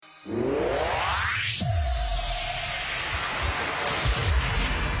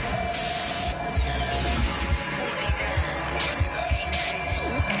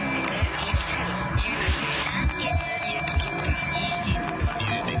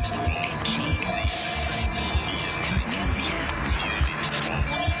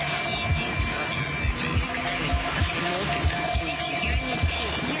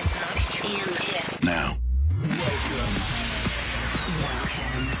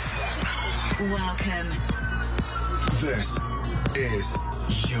Welcome. This is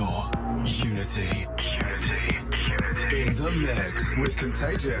your Unity. In the mix with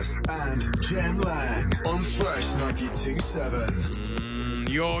Contagious and Jem Lang on Fresh 92.7.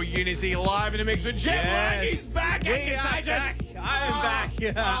 Your Unity live in the mix with Jem Lang. He's back. I'm back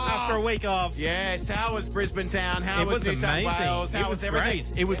after a week off. Yes. How was Brisbane Town? How was New South amazing. Wales? How was everything?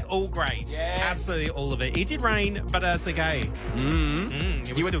 Great. It was all great. Yes. Absolutely all of it. It did rain, but it's okay.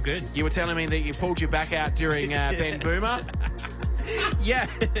 It was still good. You were telling me that you pulled your back out during Ben Boomer. Yeah,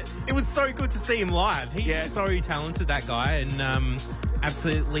 it was so good to see him live. He's so talented, that guy, and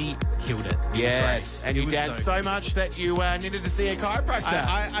absolutely killed it. Yes, and you danced so much that you needed to see a chiropractor.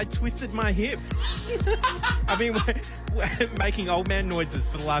 I twisted my hip. I've been making old man noises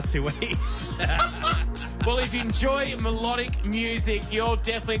for the last 2 weeks. Well, if you enjoy melodic music, you're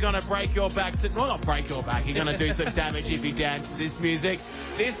definitely going to break your back. Well, not break your back. You're going to do some damage if you dance to this music.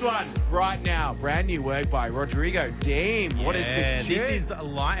 This one, right now, brand new work by Rodrigo, Deem. What is this tune? This is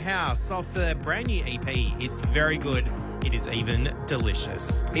Lighthouse off the brand new EP. It's very good. It is even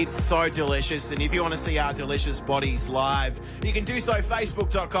delicious. It's so delicious. And if you want to see our delicious bodies live, you can do so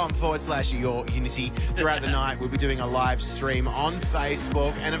facebook.com/yourunity. Throughout the night, we'll be doing a live stream on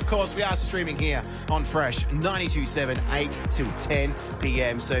Facebook. And of course, we are streaming here on Fresh 92.7, 8 till 10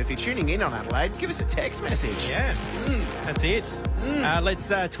 p.m. So if you're tuning in on Adelaide, give us a text message. Yeah, that's it. Let's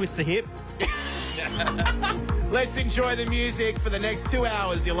twist the hip. Let's enjoy the music for the next 2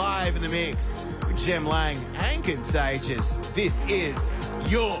 hours. You're live in the mix with Jem Lang and Contagious. This is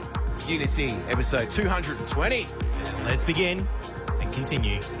your Unity, episode 220. Let's begin and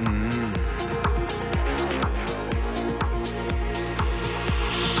continue.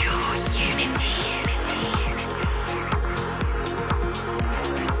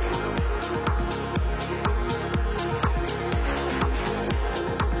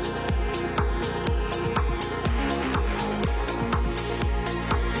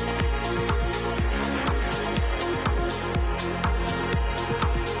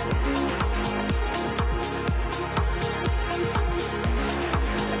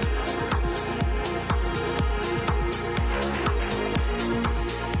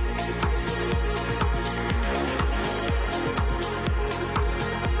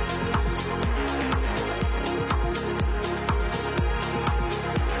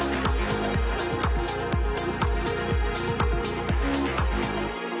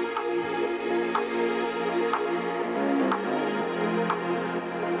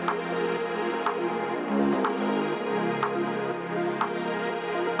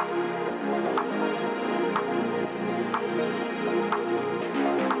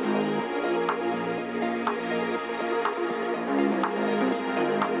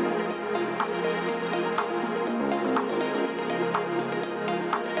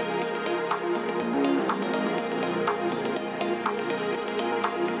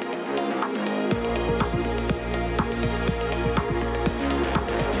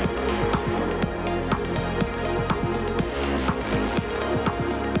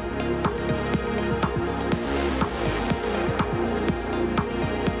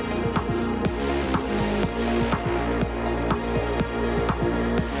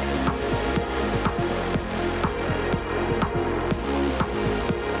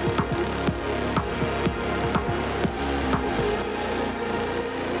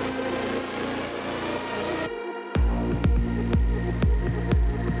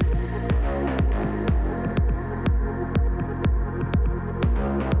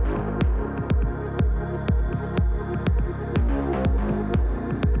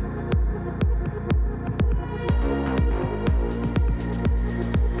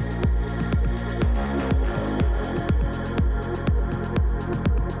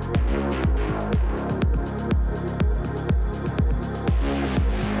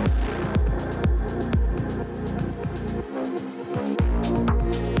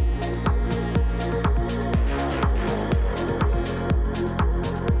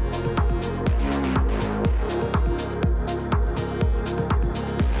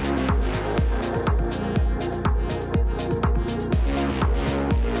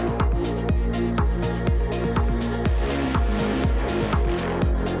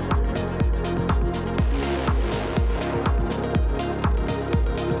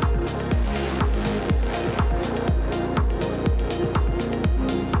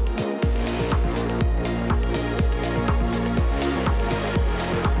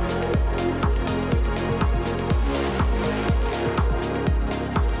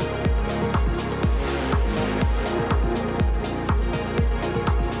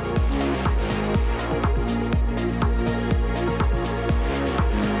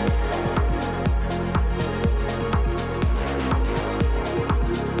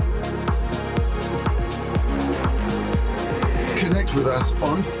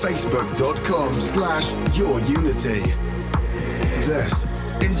 Facebook.com/YourUnity. This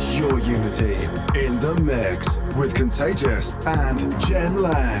is Your Unity in the mix with Contagious and Jem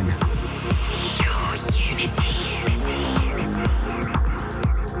Lang. Your Unity.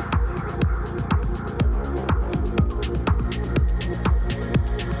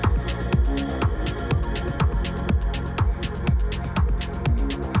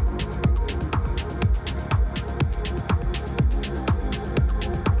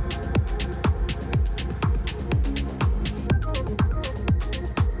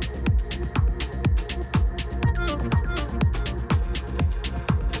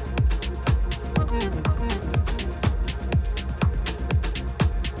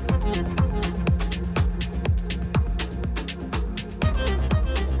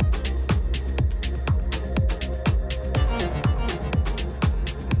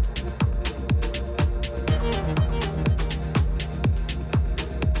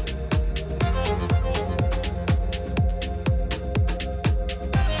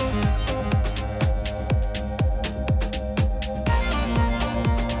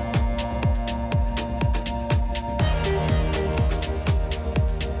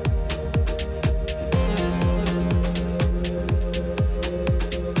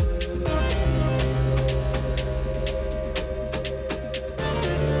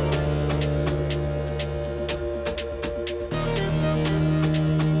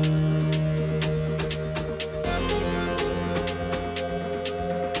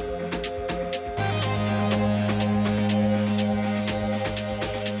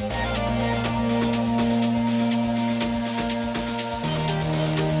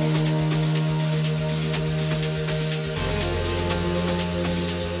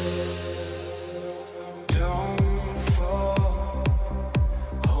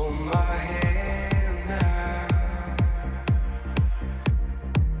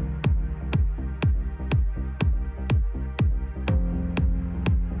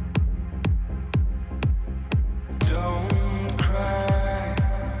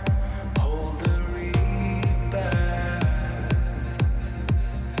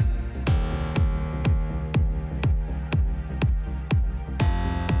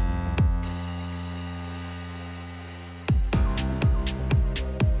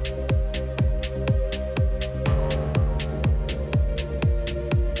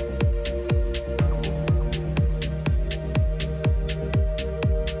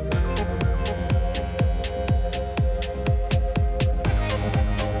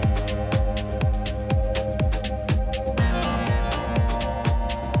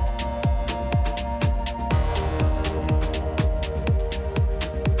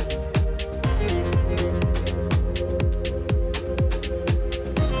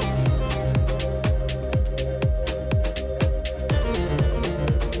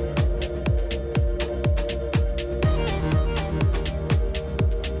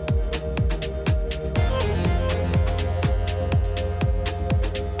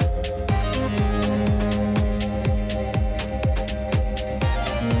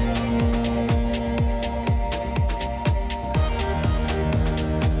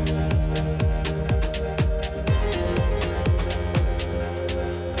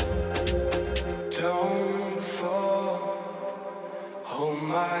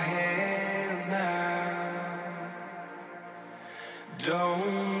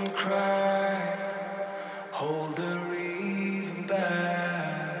 Don't cry, hold the reason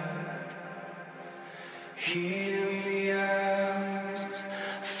back. Hear me out,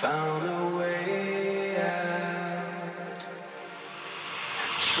 found a way out.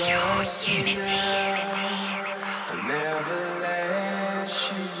 Trust me now, I'll never let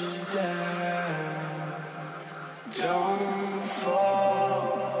you down. Don't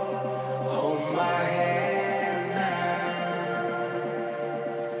fall, hold my hand now.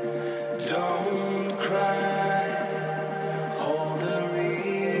 Don't cry, hold the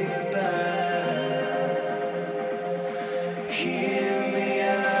reason back. Hear me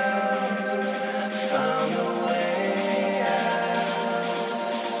out, found a way out.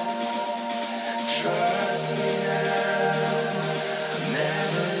 Trust me now, I'll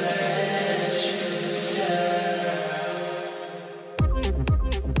never let you down.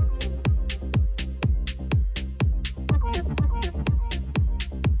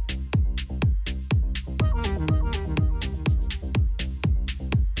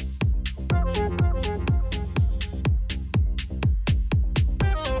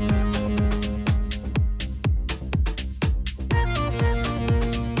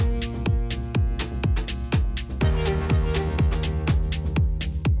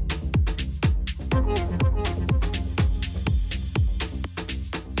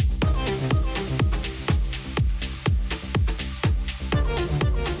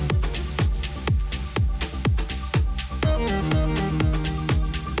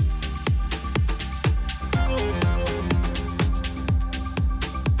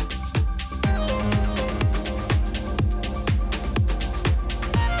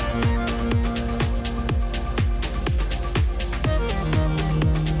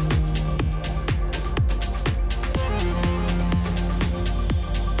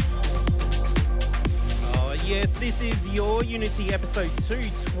 Unity episode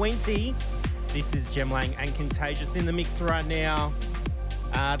 220. This is Jem Lang and Contagious in the mix right now.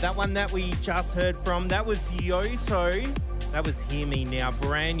 That one that we just heard from, that was Yotto. That was Hear Me Now,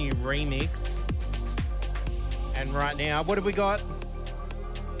 brand new remix. And right now, what have we got?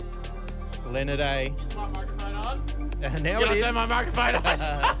 Leonard A. Is my microphone on? Now Can it I is. turn my microphone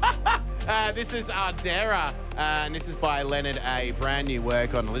on? This is Adhara, and this is by Leonard A. Brand new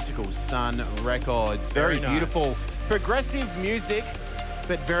work on Elliptical Sun Records. Very Very nice. beautiful, progressive music,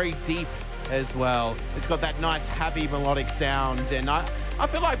 but very deep as well. It's got that nice, happy, melodic sound, and I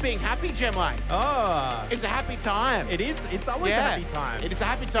feel like being happy, Jem Lang. Oh, It's a happy time. it is. It's always a happy time. It is a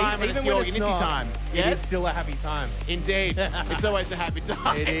happy time when Even it's your when it's Unity not, time. It Yes, is still a happy time. indeed. It's always a happy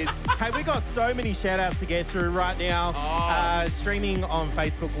time. It is. Hey, we got so many shout outs to get through right now. Oh. Streaming on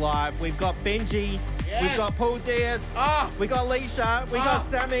Facebook Live. We've got Benji. Yes. We've got Paul Diaz. Oh. We got Leisha. We got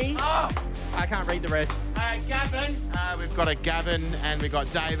Sammy. Oh. I can't read the rest. Gavin. We've got a Gavin, and we've got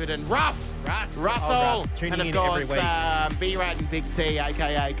David and Russell. Oh, Russ, tuning and of in course, every week. B-Rad and Big T,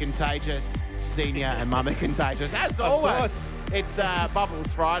 aka Contagious Senior and Mama Contagious. As Of always, course. it's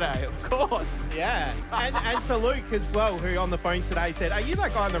Bubbles Friday, of course. Yeah. And to Luke as well, who on the phone today said, "Are you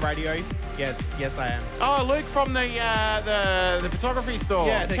that guy on the radio?" Yes, I am. Oh, Luke from the photography store.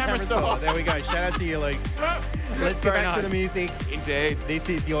 Yeah, the camera store. There we go. Shout out to you, Luke. Let's get Very back to the nice. music. Indeed. This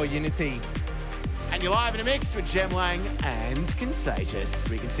is your Unity. And you're live in a mix with Jem Lang and Contagious.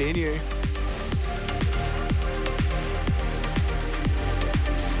 We continue.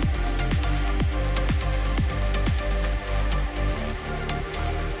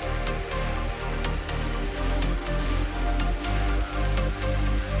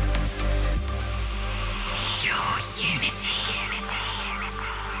 Your Unity.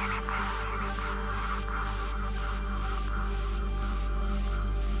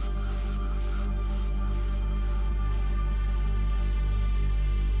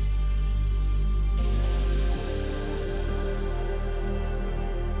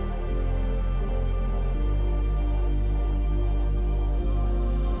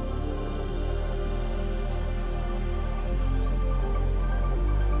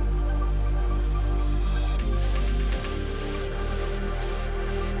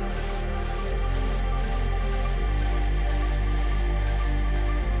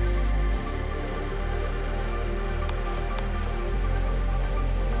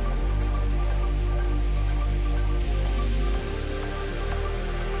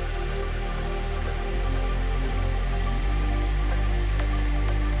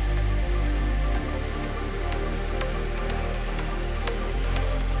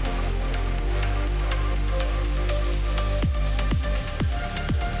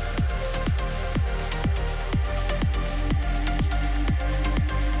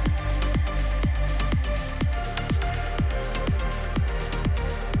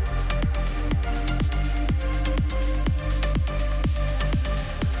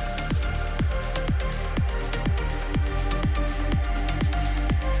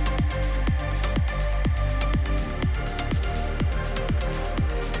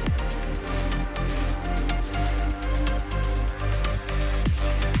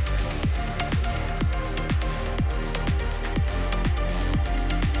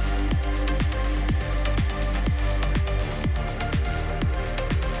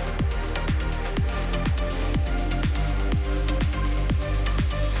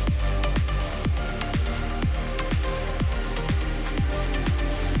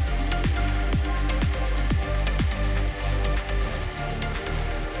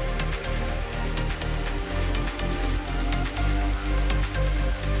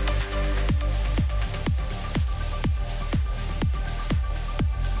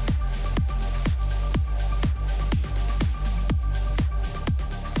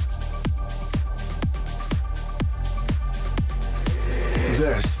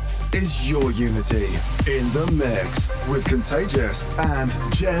 This is your Unity in the mix with Contagious and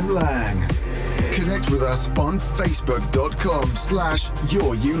Jem Lang. Connect with us on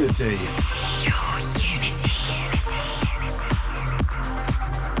facebook.com/yourunity. Your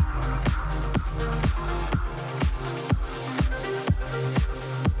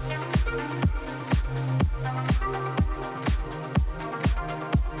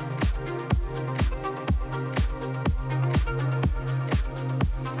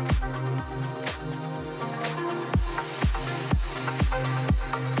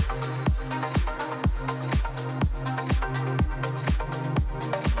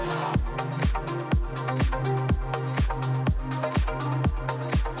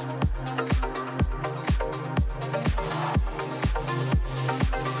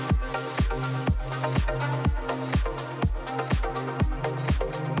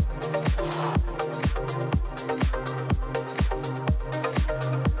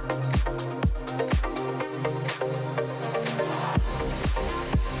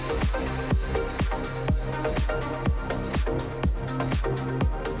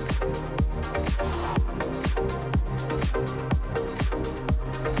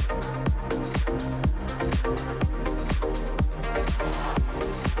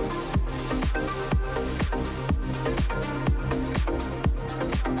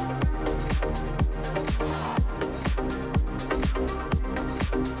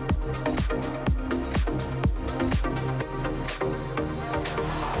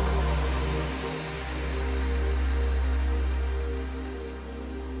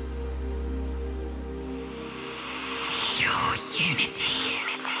unity.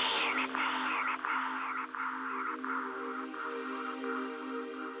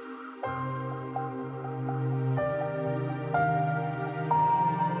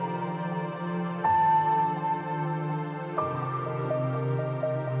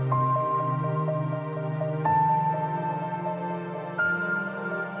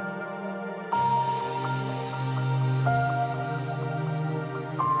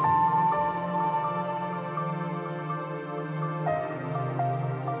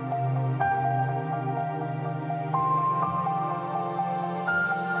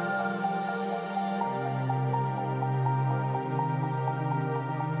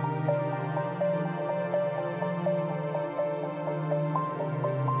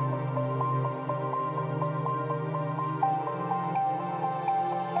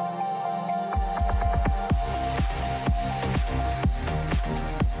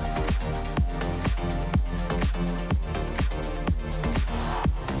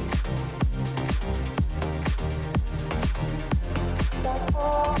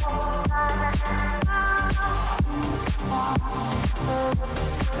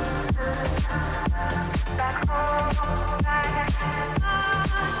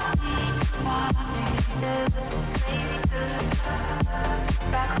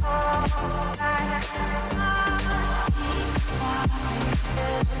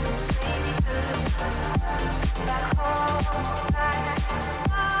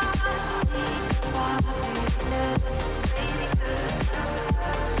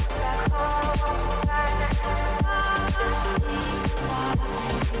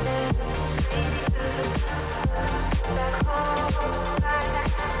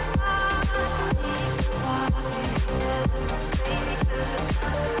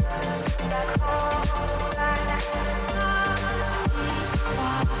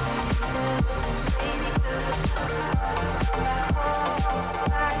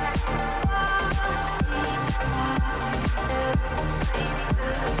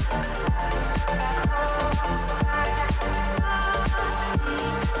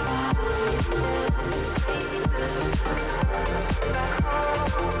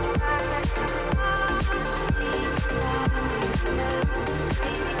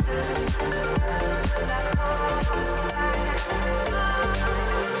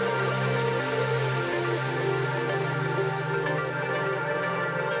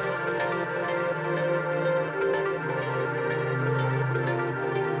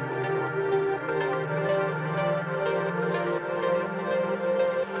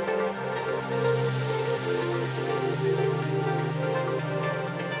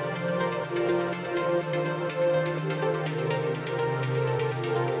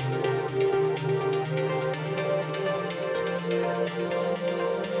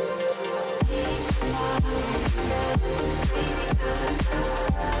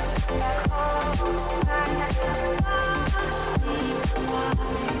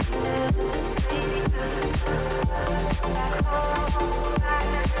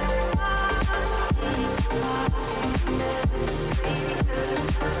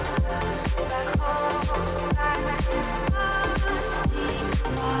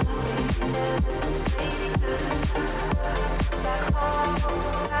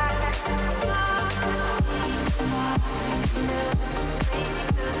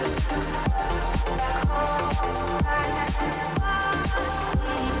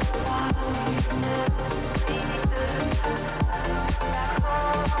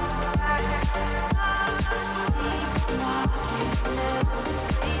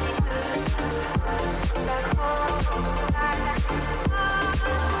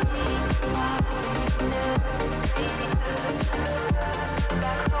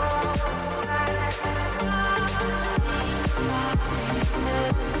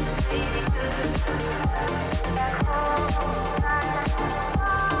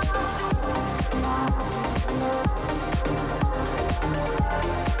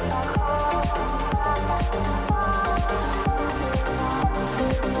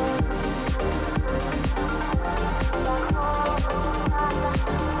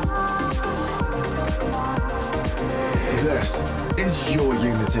 This is your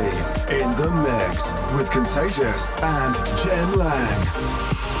Unity in the mix with Contagious and Jem Lang.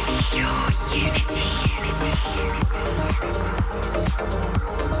 Your unity.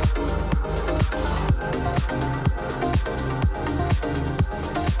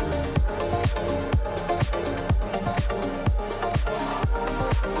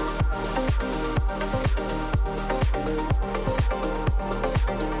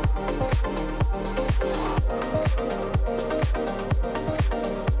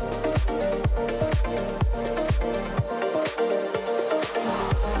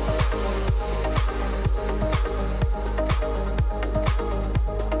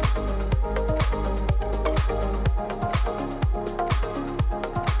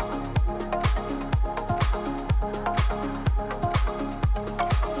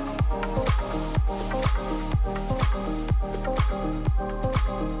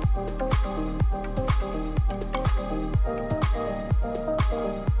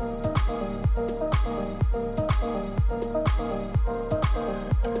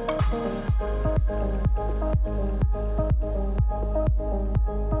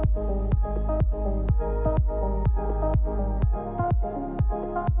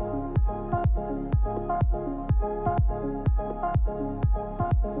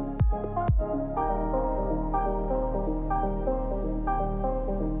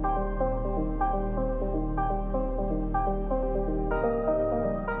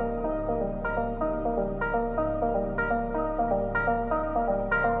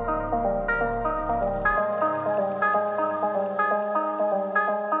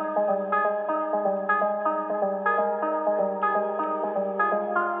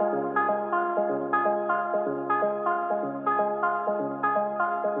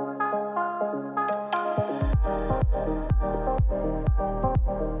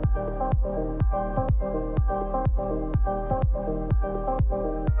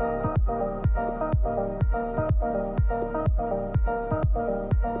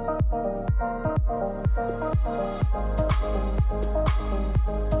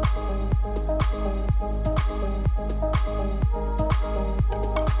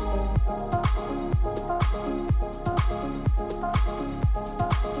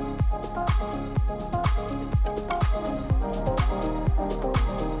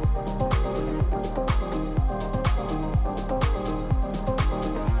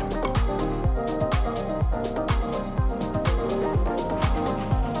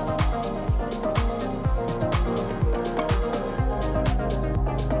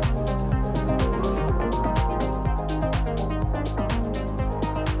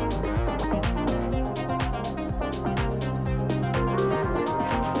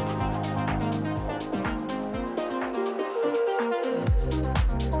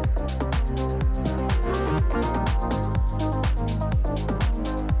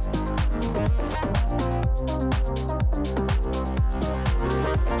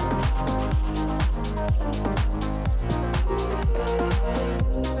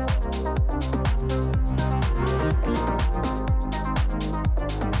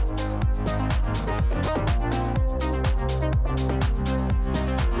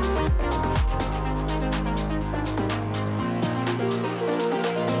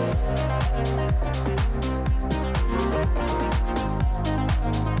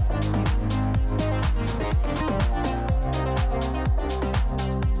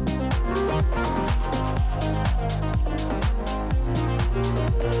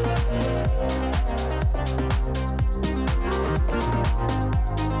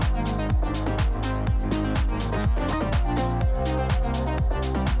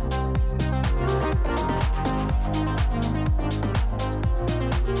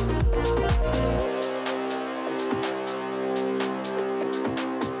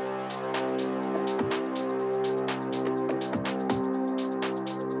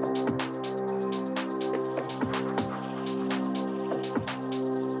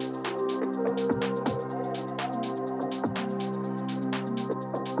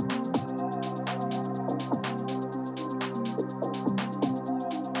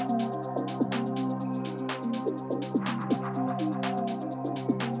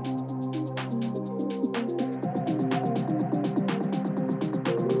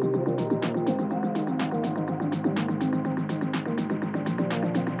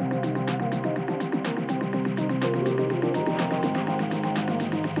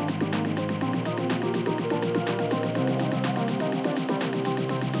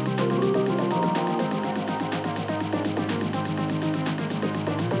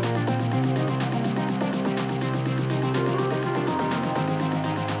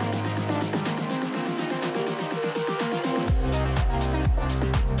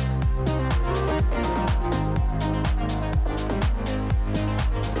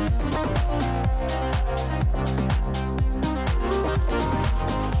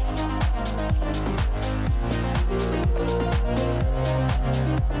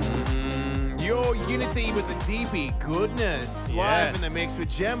 Unity with the DP goodness. Live Yes. in the mix with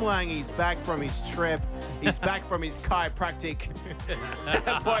Jem Lang. He's back from his trip. He's back from his chiropractic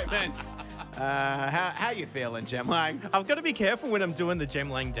appointments. How you feeling, Jem Lang? I've got to be careful when I'm doing the Jem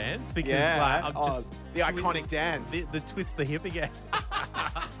Lang dance because I've just the iconic dance. the twist the hip again.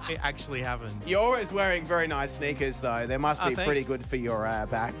 It actually happened. You're always wearing very nice sneakers, though. They must be pretty Thanks. good for your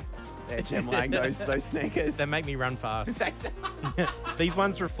back. There, Jem Lang, those sneakers. They make me run fast. These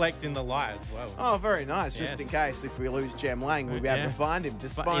ones reflect in the light as well. Oh, very nice. Just in Yes. case if we lose Jem Lang, we'll be able to find him.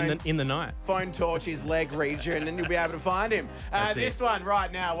 Just But phone, in the night. phone torch his leg region, and you'll be able to find him. That's This it. one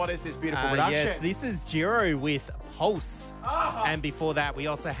right now, what is this beautiful production? Yes, this is Jerro with Pulse. Oh. And before that, we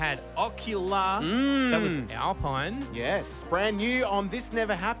also had OCULA. That was Alpine. Yes, brand new on This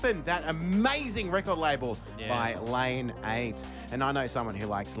Never Happened, that amazing record label by Yes. Lane 8. And I know someone who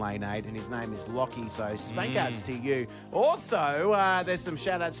likes Lane 8, and his name is Lockie, so spank outs to you. Also, there's some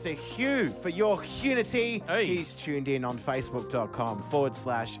shout outs to Hugh for Your Unity. Hey. He's tuned in on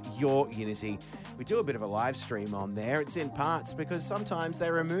facebook.com/Your Unity. We do a bit of a live stream on there. It's in parts because sometimes they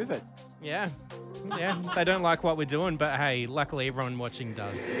remove it. Yeah. They don't like what we're doing, but hey, luckily everyone watching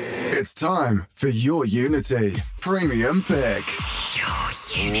does. It's time for Your Unity Premium Pick. Your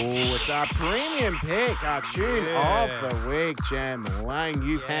Unity. Ooh, it's our premium pick, our tune of the week, Jem Lang.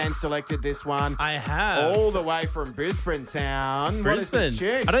 You've hand selected this one. I have. All the way from Brisbane town. What is this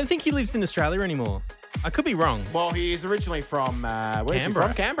tune? I don't think he lives in Australia anymore. I could be wrong. Well, he is originally from, where's he Canberra.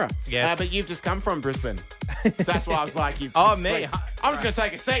 from? Canberra. Yes. But you've just come from Brisbane. So that's why I was like, you've... Oh, me. I'm just going to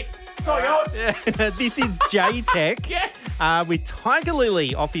take a seat. It's all yours. This is Jaytech. Yes. With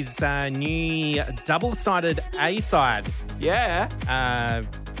Tigerlilly off his new double-sided A-side Yeah.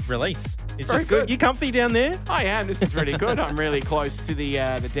 release. It's Very just good. good. You comfy down there? I am. This is really good. I'm really close to the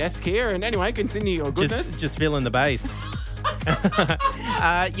desk here. And anyway, continue your goodness. Just feeling the bass.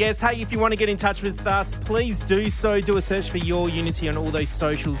 Yes, hey, if you want to get in touch with us, please do so. Do a search for Your Unity on all those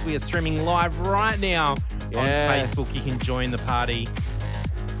socials. We are streaming live right now Yes. on Facebook. You can join the party.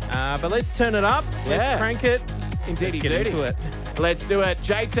 But let's turn it up. Yeah. Let's crank it. Indeedy Let's get doody. into it. Let's do it.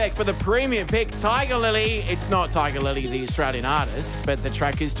 Jaytech for the premium pick, Tigerlilly. It's not Tigerlilly, the Australian artist, but the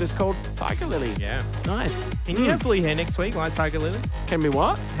track is just called Tigerlilly. Yeah. Nice. Can you have blue hair next week like Tigerlilly? Can we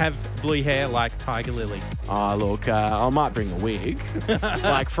what? Have blue hair like Tigerlilly. Oh, look, I might bring a wig.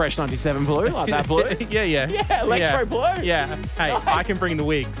 Like Fresh 97 blue, like that blue. Yeah. Yeah, electro blue. Yeah. Hey, I can bring the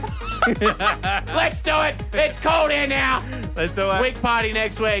wigs. Let's do it. It's cold here now. Let's do it. Wig party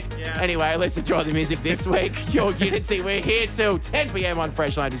next week. Yes. Anyway, let's enjoy the music this week. Your Unity. We're here till 10 p.m. on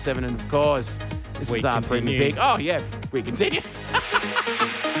Fresh 97. And of course, this We is our continue. premium pick. Oh, yeah, we continue.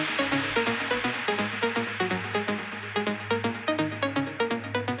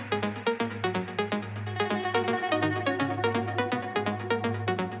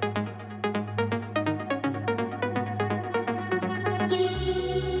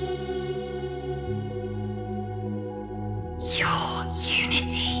 Your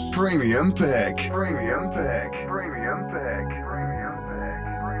Unity. Premium Pick. Premium Pick. Premium Pick. Premium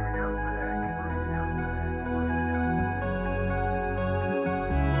Pick. Premium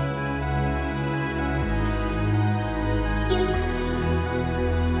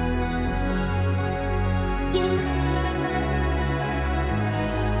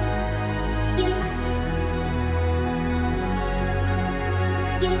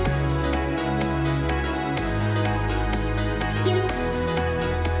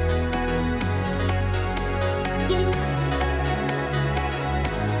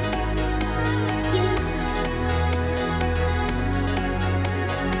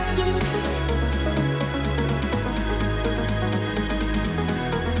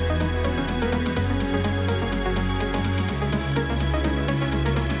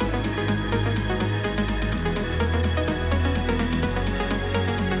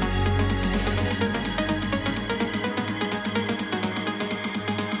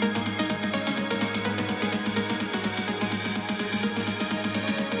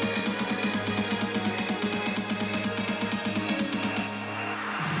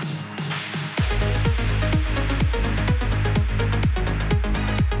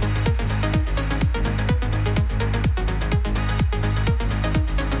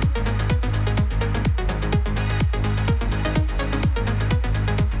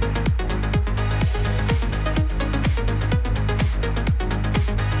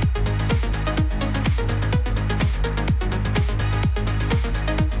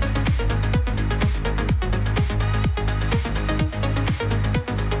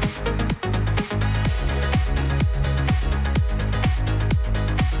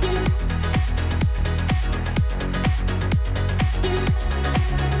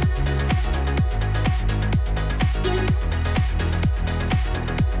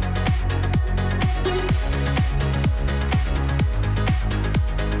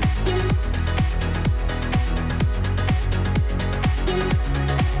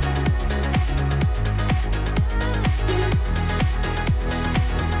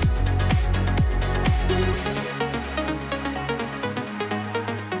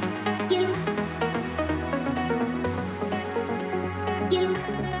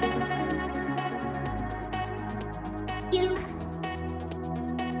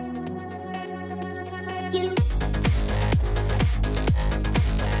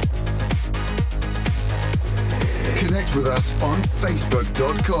us on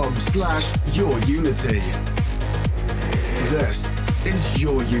facebook.com/yourunity. This is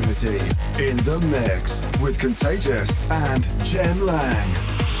Your Unity in the mix with Contagious and Jem Lang.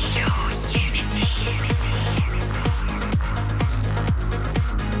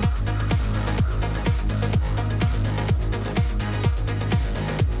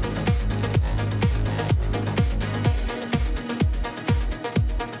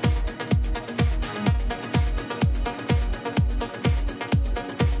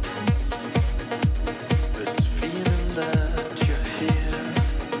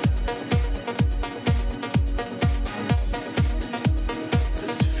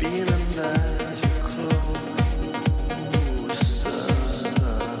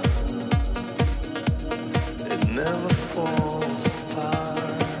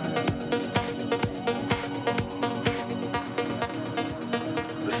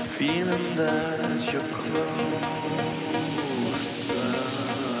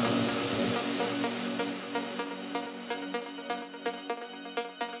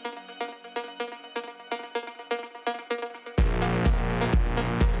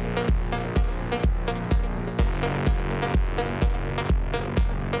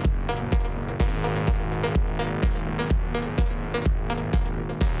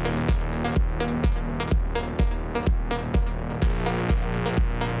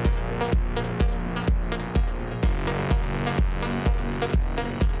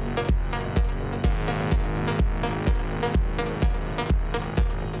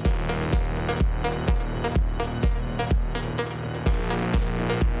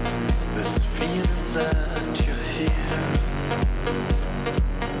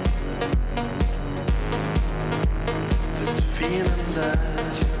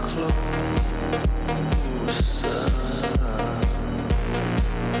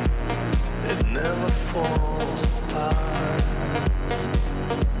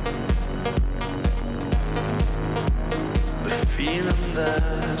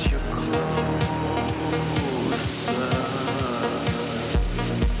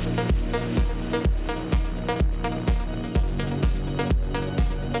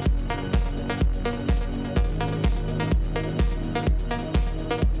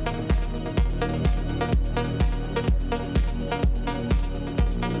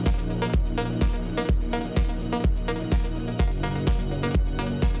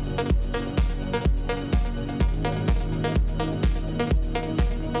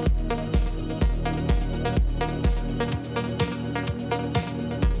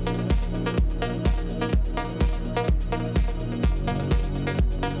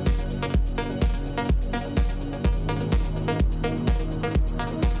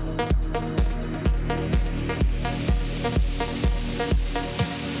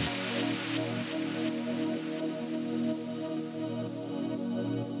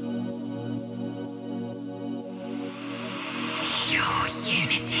 Your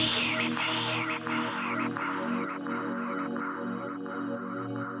Unity.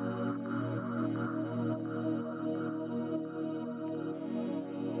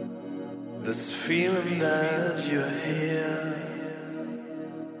 This feeling that you're here,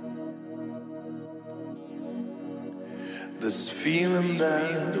 this feeling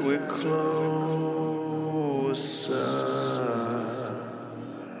that we're closer.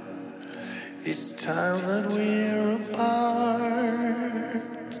 It's time that we're apart.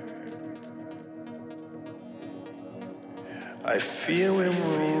 I feel we're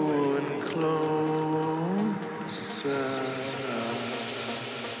moving closer.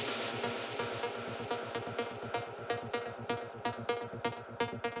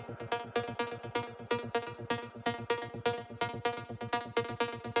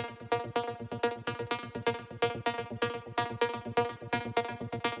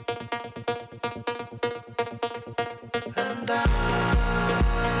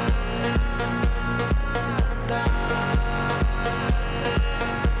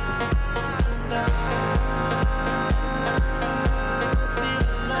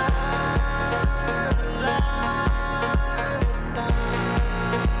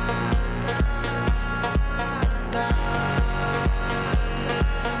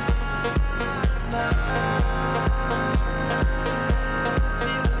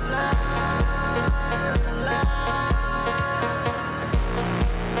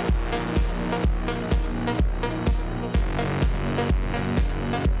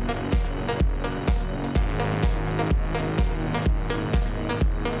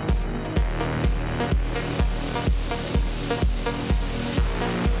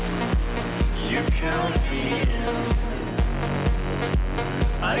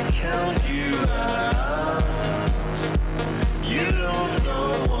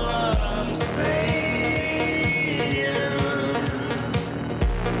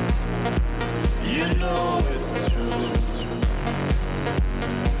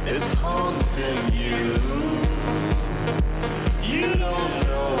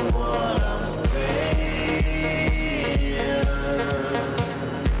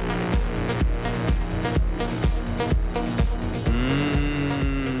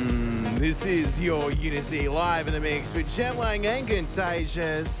 Unity live in the mix with Jem Lang and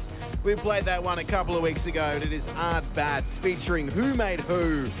Contagious. We played that one a couple of weeks ago. It is ARTBAT featuring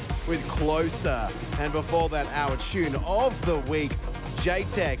WhoMadeWho with Closer. And before that, our tune of the week,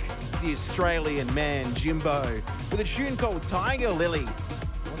 Jaytech, the Australian man, Jimbo, with a tune called Tigerlilly.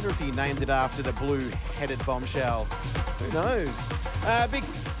 I wonder if he named it after the blue-headed bombshell. Who knows? Big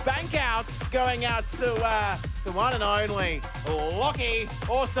spank outs going out to the one and only Lockie.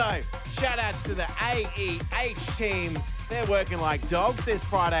 Also, shout outs to the AEH team. They're working like dogs this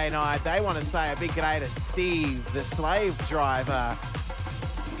Friday night. They want to say a big g'day to Steve, the slave driver.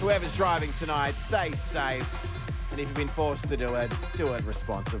 Whoever's driving tonight, stay safe. And if you've been forced to do it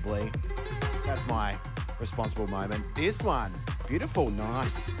responsibly. That's my responsible moment. This one, beautiful,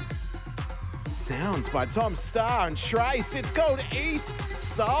 nice sounds by Tom Starr and Trace. It's called East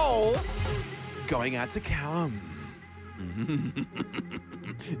Soul. Going out to Callum.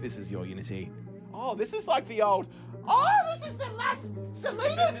 This is your Unity. Oh, this is like the old... Oh, this is the Las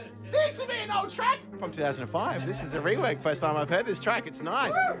Salinas. This would be an old track from 2005. This is a rework. First time I've heard this track. It's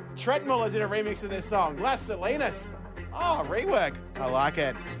nice. Treadmuller did a remix of this song. Las Salinas. Oh, rework. I like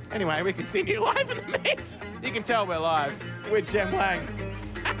it. Anyway, we continue live in the mix. You can tell we're live with Jem Lang.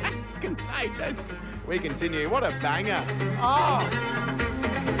 It's contagious. We continue. What a banger. Oh.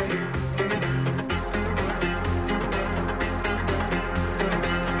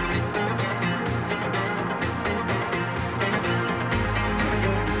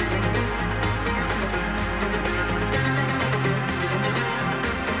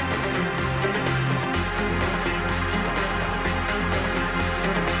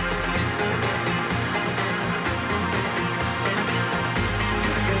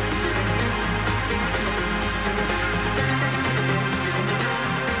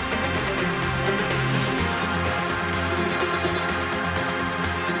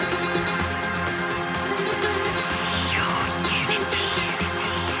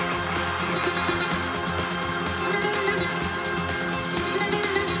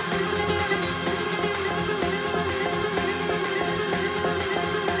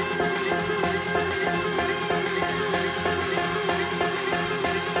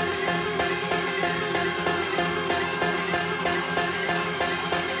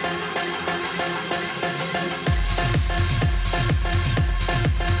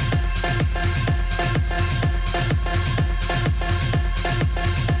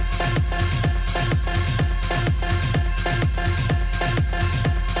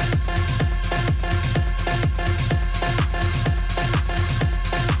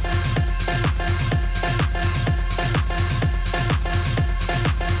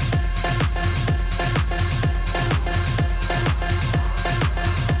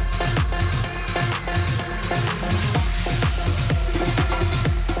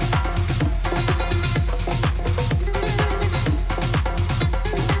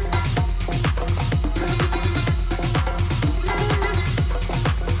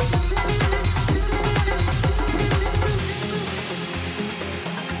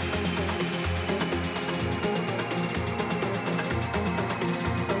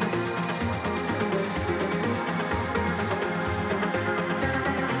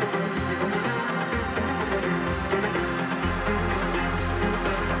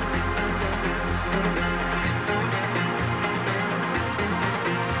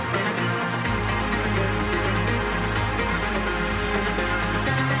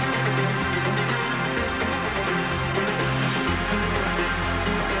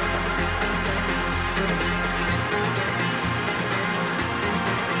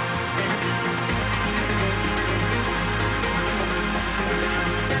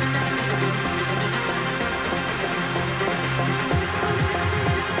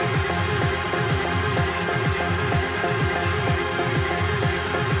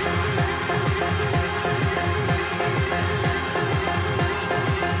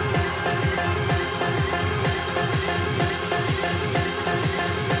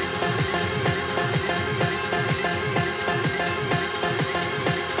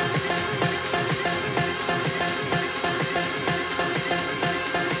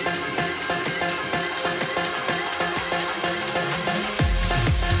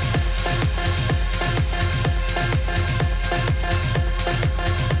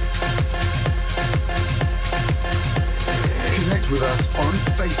 with us on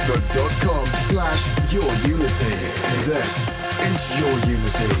facebook.com/yourunity. This is Your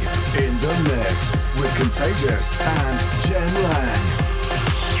Unity in the mix with Contagious and Jem Lang.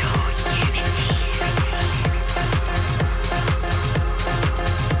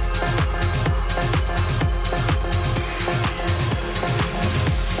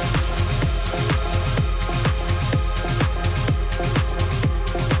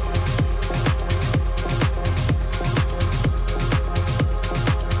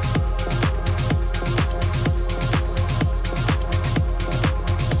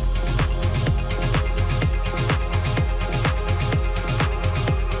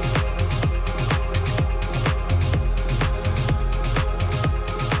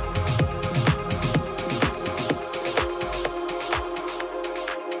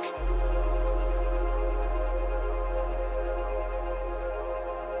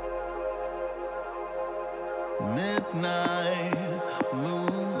 Midnight,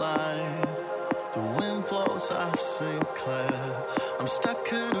 moonlight, the wind blows off St. Clair. I'm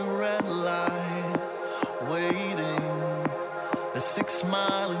stuck at a red light, waiting at 6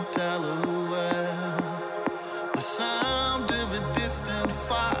 Mile in Delaware. The sound of a distant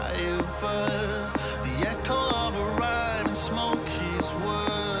firebird, the echo of a ride and Smokey's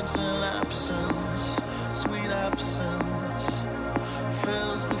words and absence, sweet absence,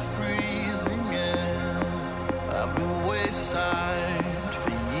 fills the freezing air. I've been wayside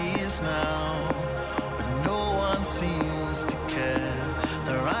for years now, but no one seems to care.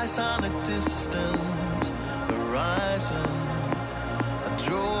 Their eyes on a distant horizon, I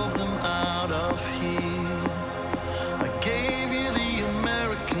drove them out of here. I gave you the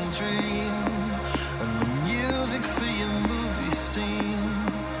American dream and the music for your movie scene,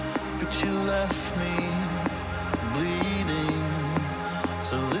 but you left me bleeding.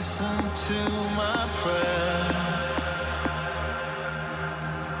 So listen to my prayer.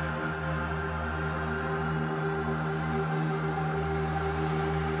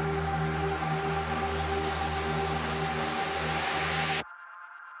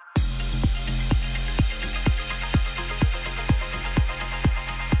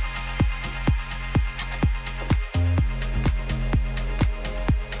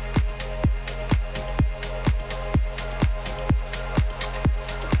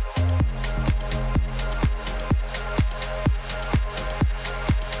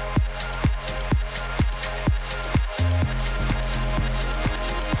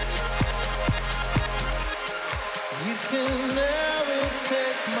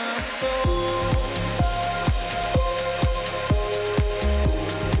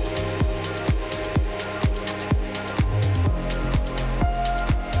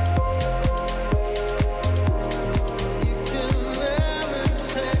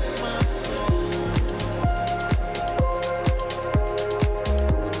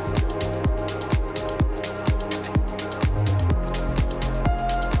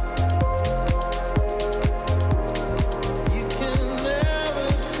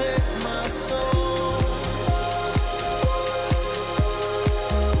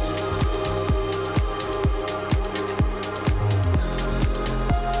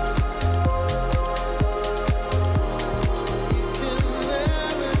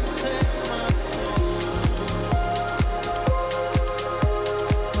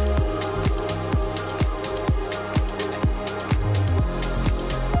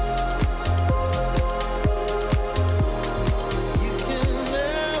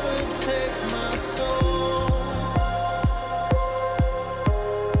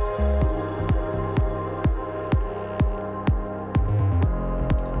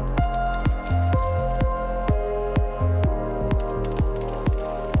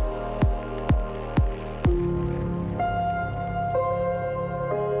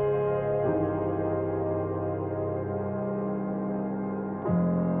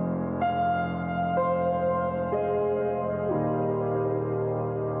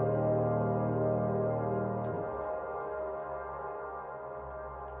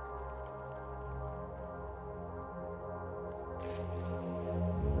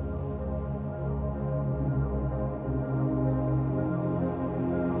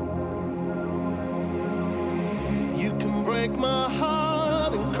 Break my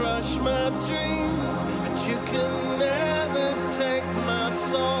heart and crush my dreams, but you can never take my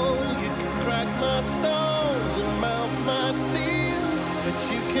soul. You can crack my stones and melt my steel, but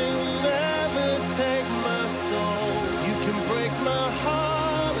you can never take my soul. You can break my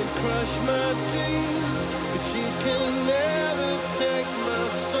heart and crush my dreams, but you can never take my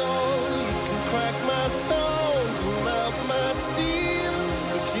soul. You can crack my stones and melt my steel,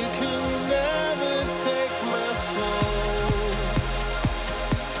 but you can never take my soul.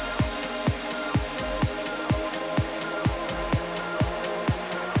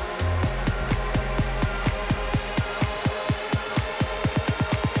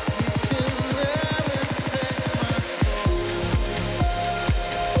 You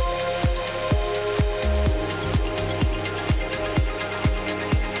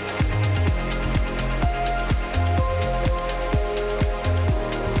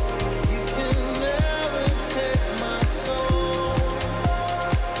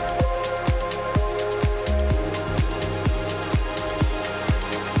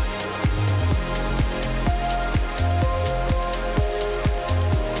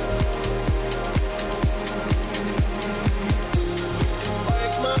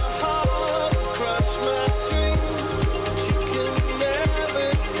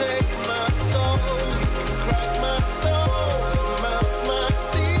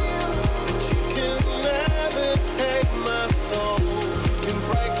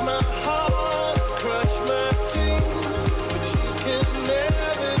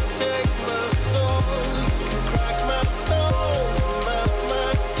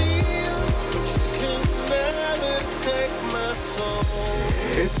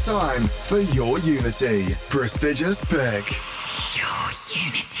time for your Unity. Prestigious pick. Your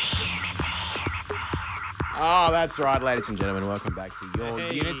Unity. Oh, that's right, ladies and gentlemen. Welcome back to Your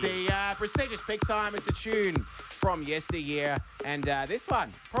Hey. Unity. Prestigious pick time. It's a tune from yesteryear. And this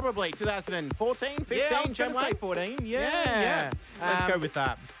one, probably 2014, 15, Yeah, I was Jem going to say Lang? 14. Yeah. Let's go with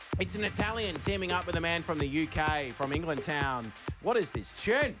that. It's an Italian teaming up with a man from the UK, from England town. What is this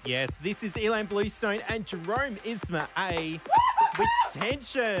tune? Yes, this is Ilan, Bluestone and Jerome Isma A with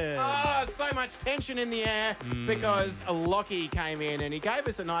Tension. Oh, so much tension in the air because a Lockie came in and he gave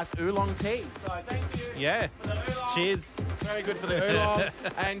us a nice oolong tea. So thank you. Yeah. For the oolong. Cheers. Very good for the oolong.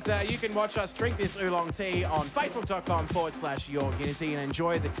 And you can watch us drink this oolong tea on facebook.com/Your Unity and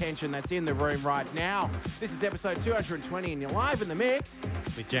enjoy the tension that's in the room right now. This is episode 220 and you're live in the mix.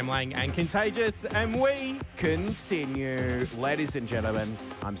 With Jem Lang and Contagious, and we Continue. Ladies and gentlemen,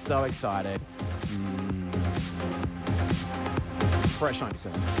 I'm so excited. Fresh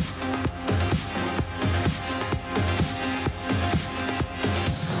 97.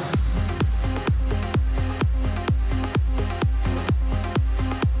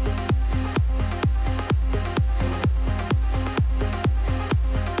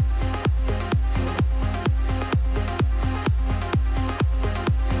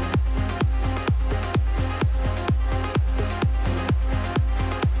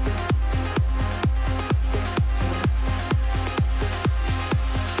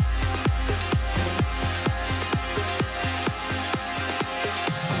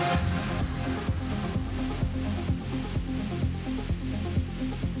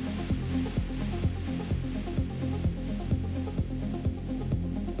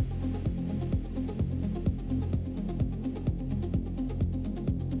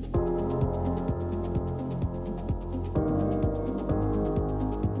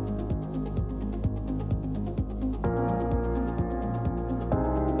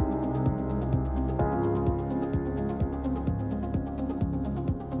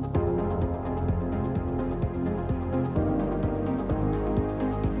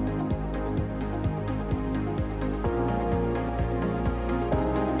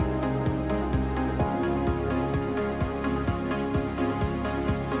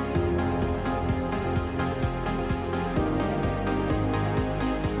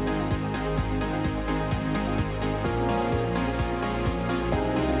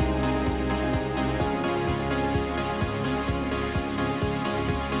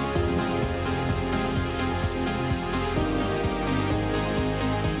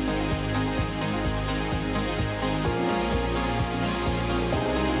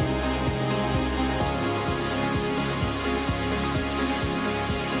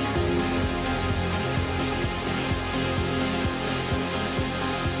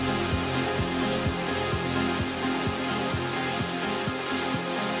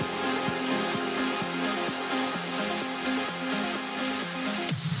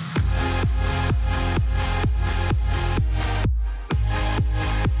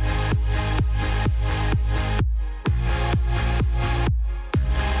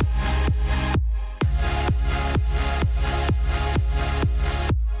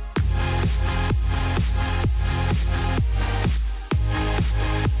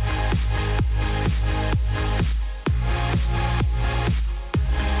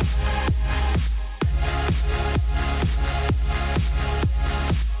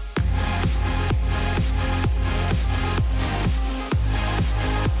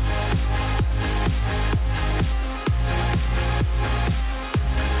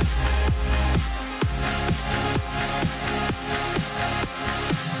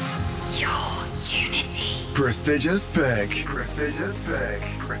 Prestigious pick. Prestigious pick.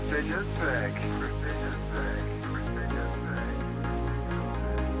 Prestigious pick.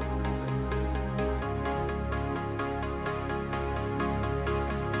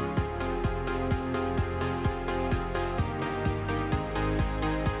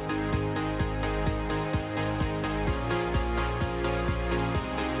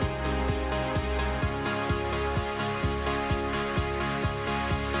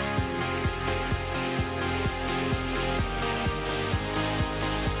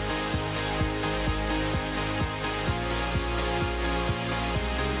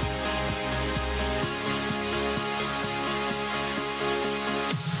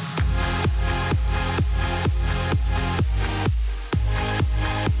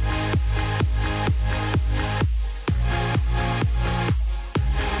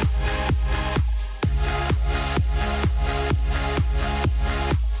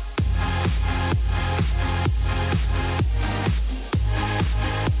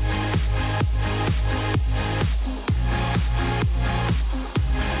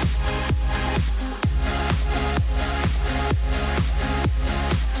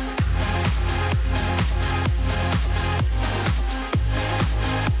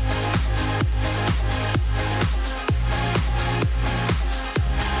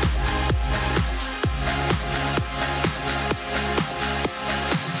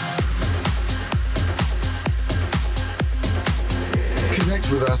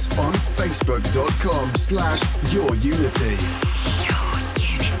 Connect with us on facebook.com/yourunity.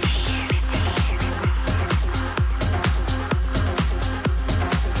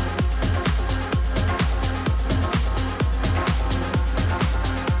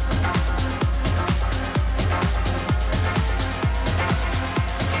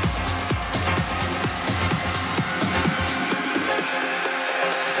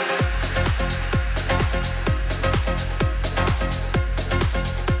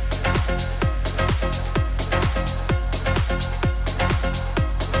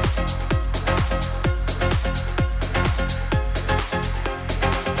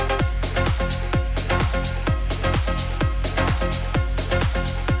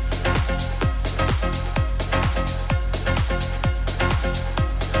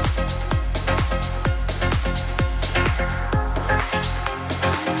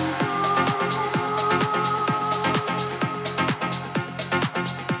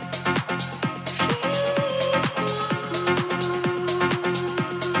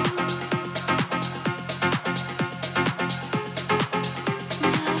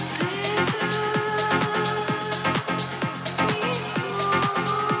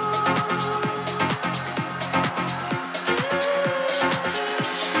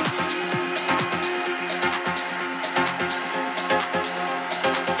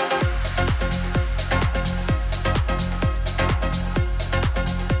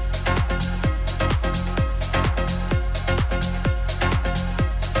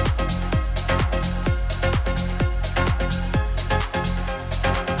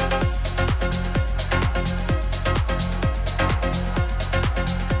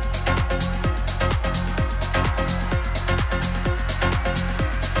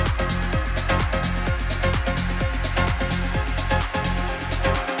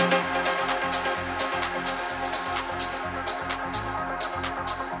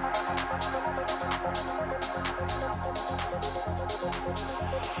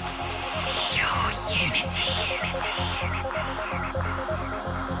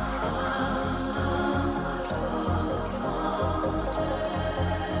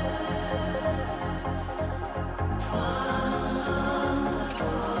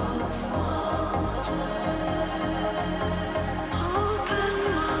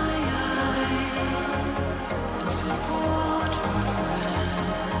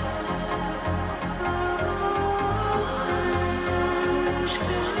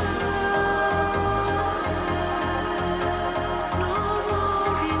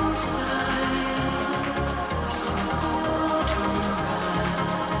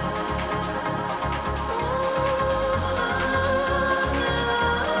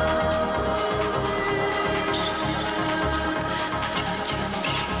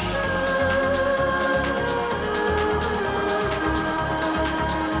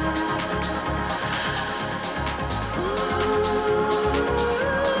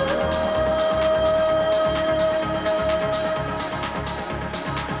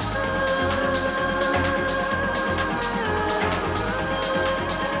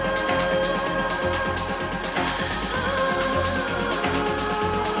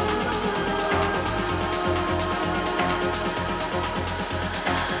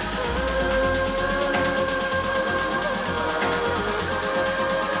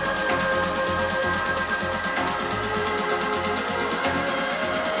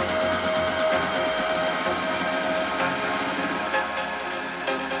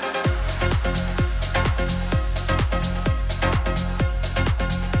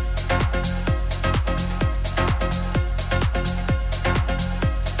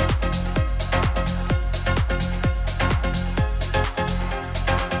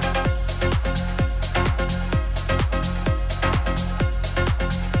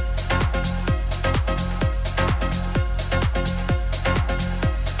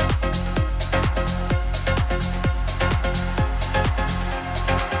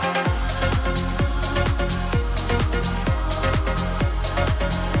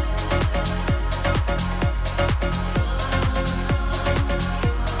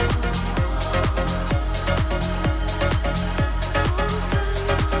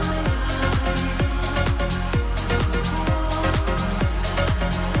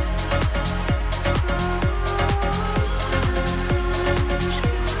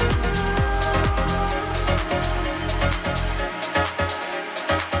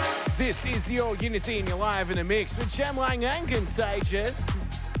 Your Unity in your live in a mix with Jem Lang and Contagious.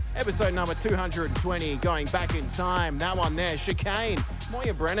 Episode number 220, going back in time. That one there, Chicane.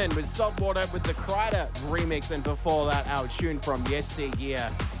 Moya Brennan with Saltwater with the Kryder remix, and before that, our tune from yesteryear.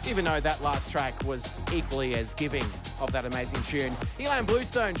 Even though that last track was equally as giving. of that amazing tune. Ilan,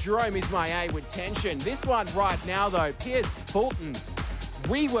 Bluestone, Jerome, Isma with Tension. This one right now, though, Pierce Fulton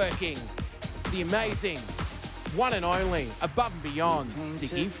reworking the amazing one and only Above and Beyond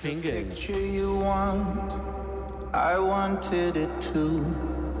Sticky Fingers. Picture you want, I wanted it too.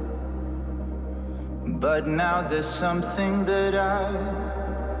 But now there's something that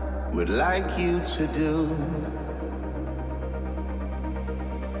I would like you to do.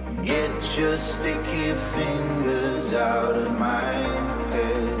 Get your sticky fingers out of my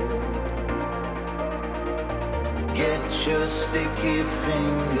head. Get your sticky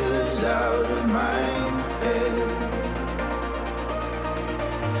fingers out of my head.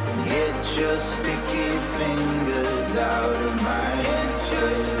 Get your sticky fingers out of my head. Get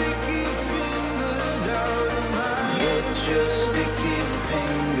your sticky fingers out of my head. Get your sticky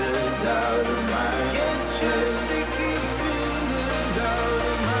fingers out of my head. Get your sticky fingers out of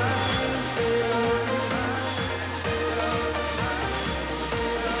my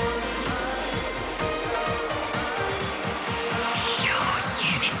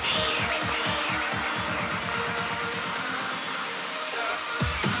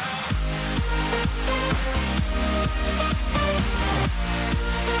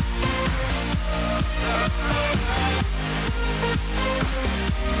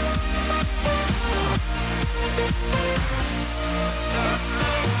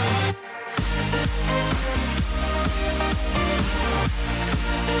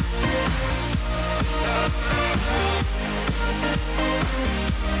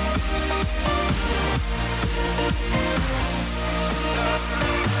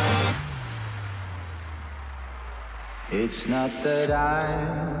It's not that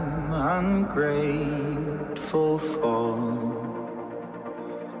I'm ungrateful for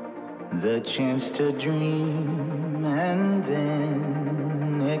the chance to dream and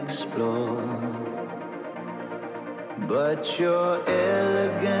then explore, but your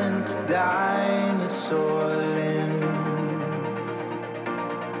elegant dinosaur limbs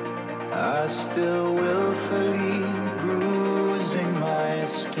are still willfully bruising my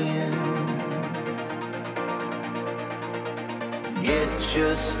skin. Get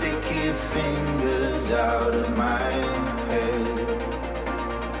your sticky fingers out of my head.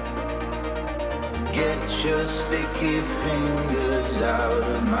 Get your sticky fingers out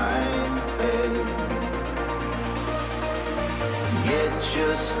of my head. Get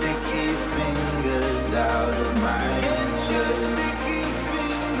your sticky fingers out of my head. Get your sticky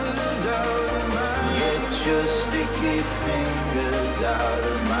fingers out of my head. Get your sticky fingers out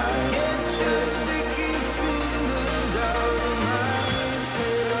of my head. Get your sticky fingers out of my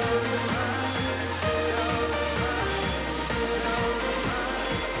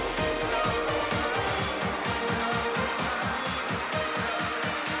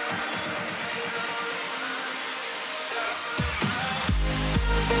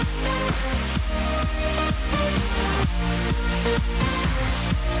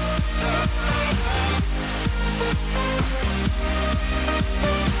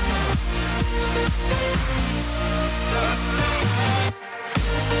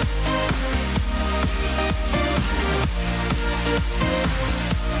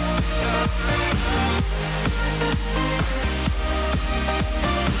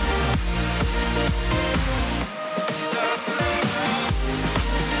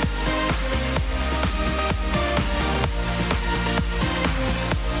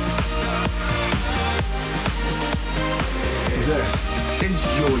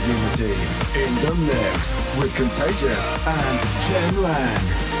In the mix with Contagious and Jem Lang.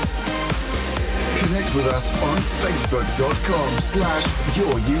 Connect with us on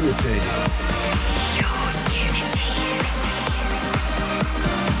facebook.com/yourunity.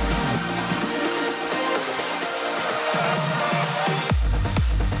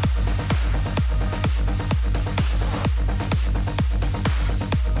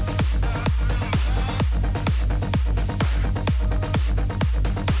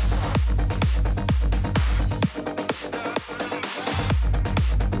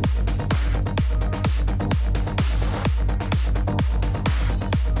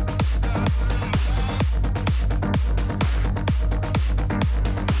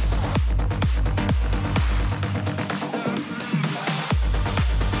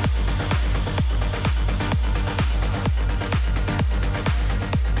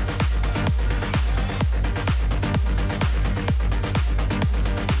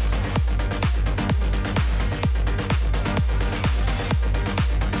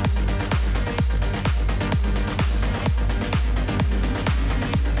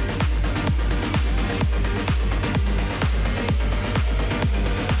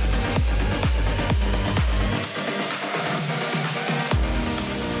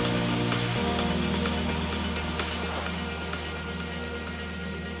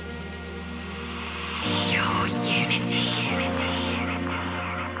 unity.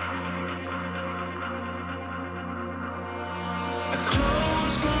 I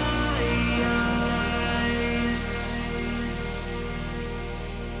close my eyes,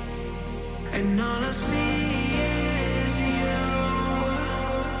 and all I see is you.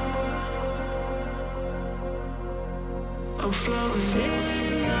 I'm floating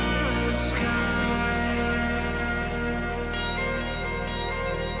in the sky,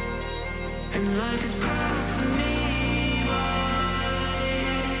 and life is passing me by,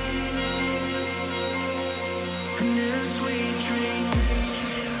 and in a sweet dream.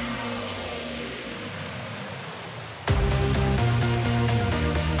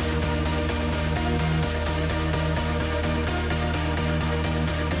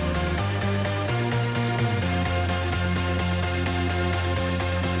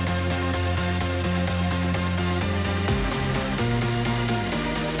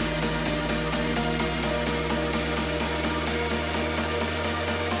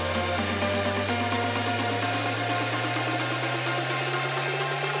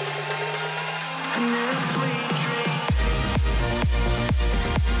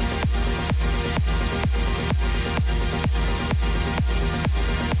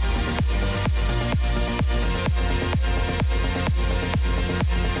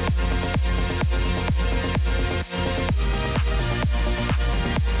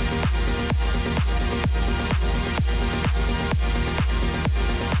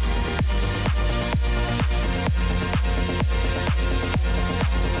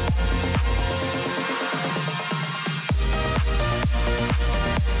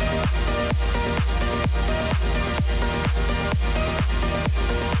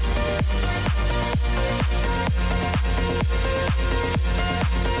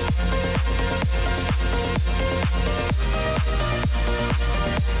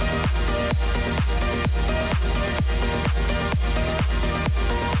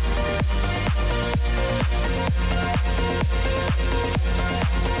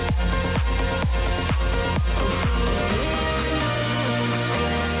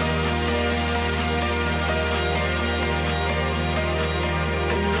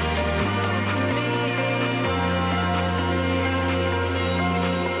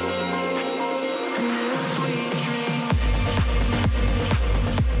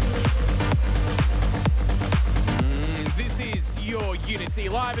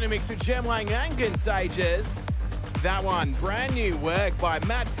 Live in a mix with Jem Lang and Contagious. That one, brand new work by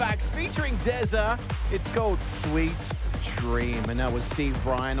Matt Fax featuring Dezza. It's called Sweet Dream, and that was Steve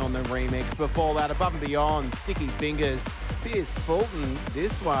Bryan on the remix. Before that, Above and Beyond, Sticky Fingers, Pierce Fulton.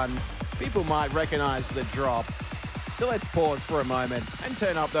 This one, people might recognise the drop. So let's pause for a moment and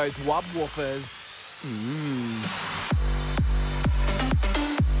turn up those wub-woofers.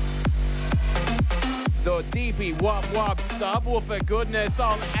 The deepy wub wub subwoofer goodness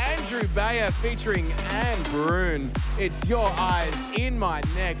on Andrew Bayer featuring Anne Brun. It's Your Eyes in My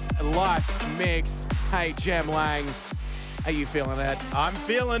Next Life Mix. Hey, Jem Lang, are you feeling it? I'm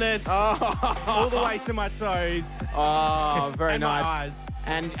feeling it. All the way to my toes. Oh, very and nice. My eyes.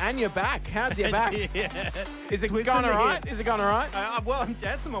 And your back. How's your back? Yeah. Is it Twisted gone all the right? hip. Is it gone all right? Well, I'm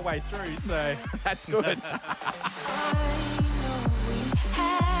dancing my way through, so That's good. I know we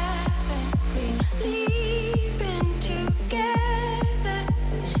haven't really been together.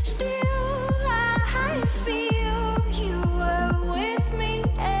 Still, I feel you were with me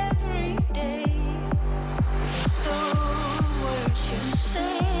every day. The words you're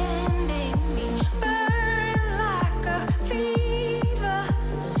sending me burn like a fever.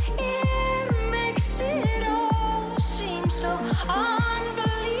 It makes it all seem so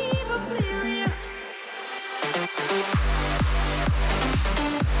unbelievably real.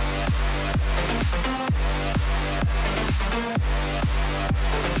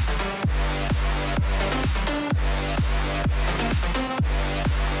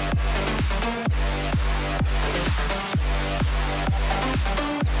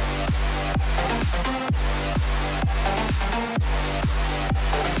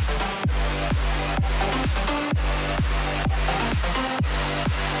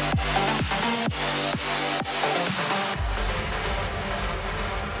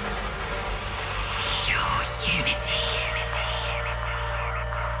 Your unity.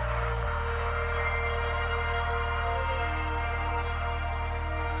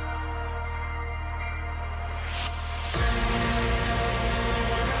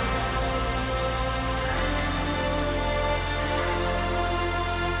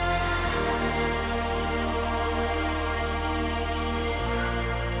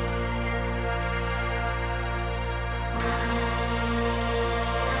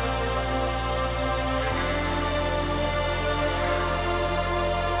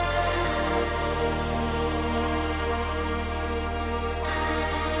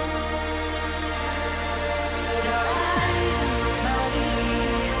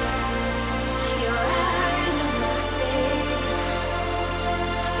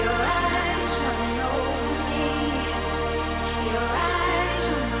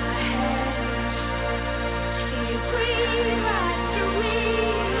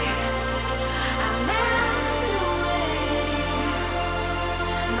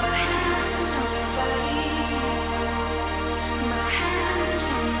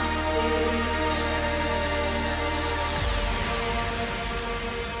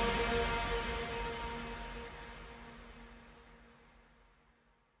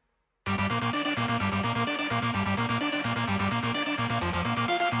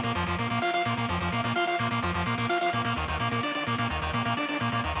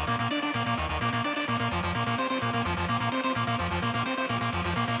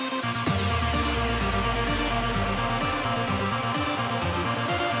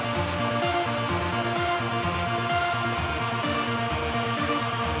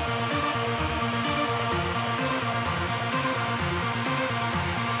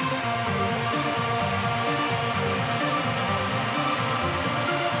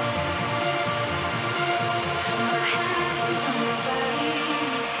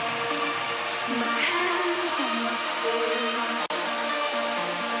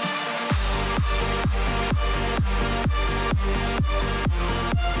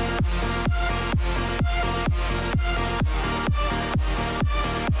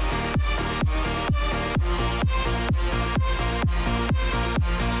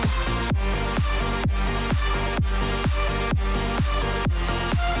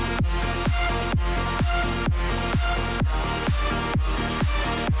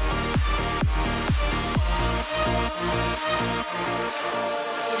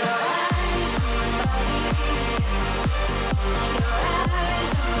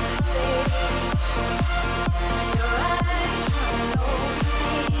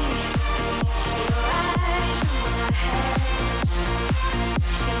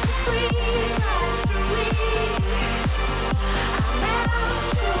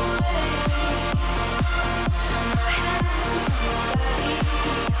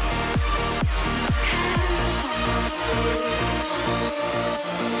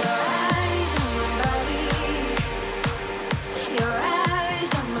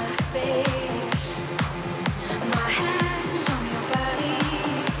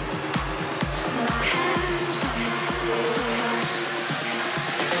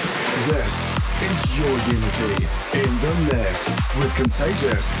 Unity in the mix with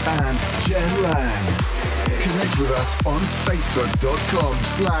Contagious and Jem Lang. Connect with us on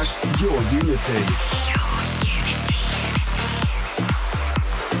facebook.com/yourunity.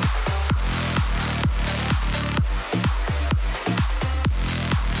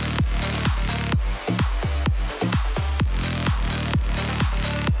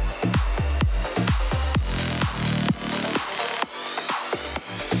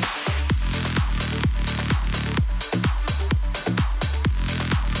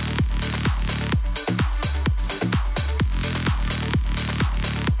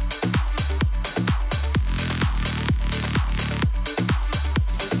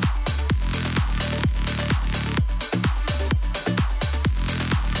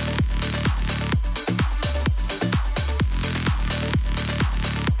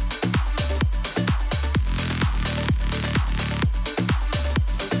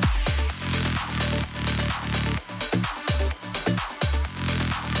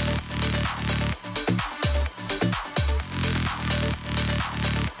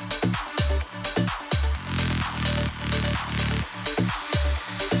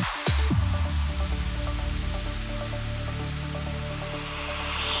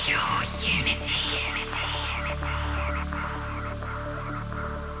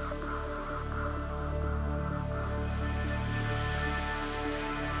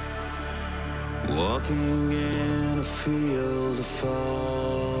 Walking in a field of fall,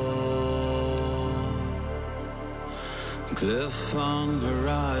 cliff on the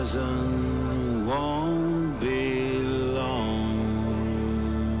horizon won't be long.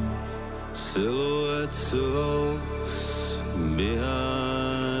 Silhouettes of oaks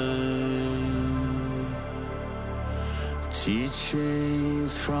behind,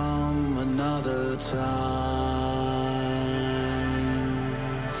 teachings from another time.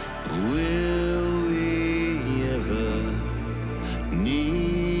 Will we ever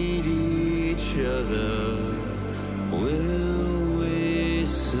need each other? Will we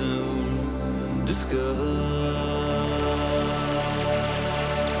soon discover?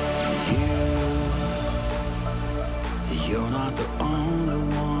 You're not the only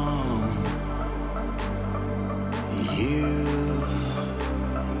one.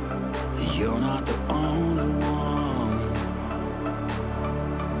 You're not the only one.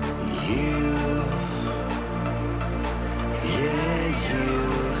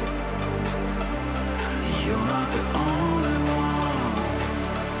 You're not the only one.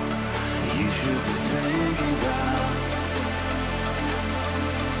 You should be thinking about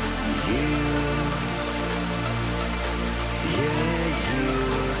you.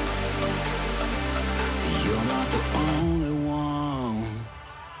 You're not the only one.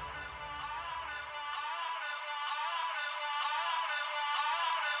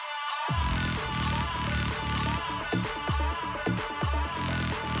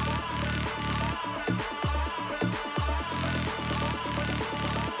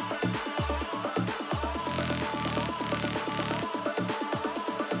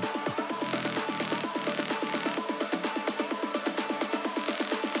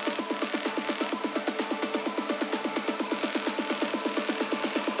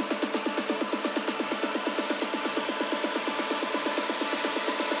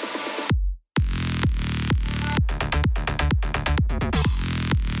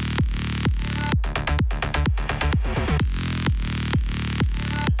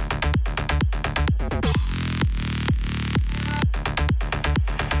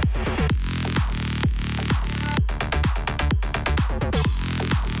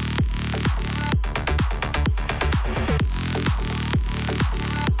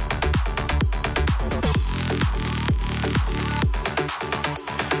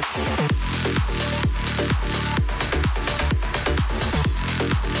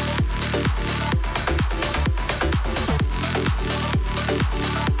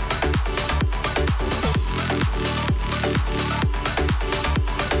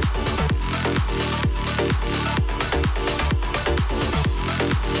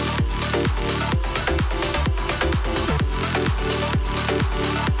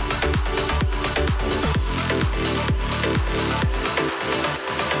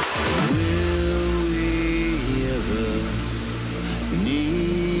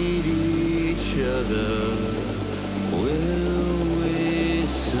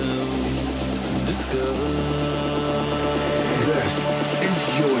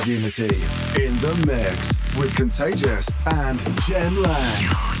 Unity in the mix with Contagious and Jem Lang.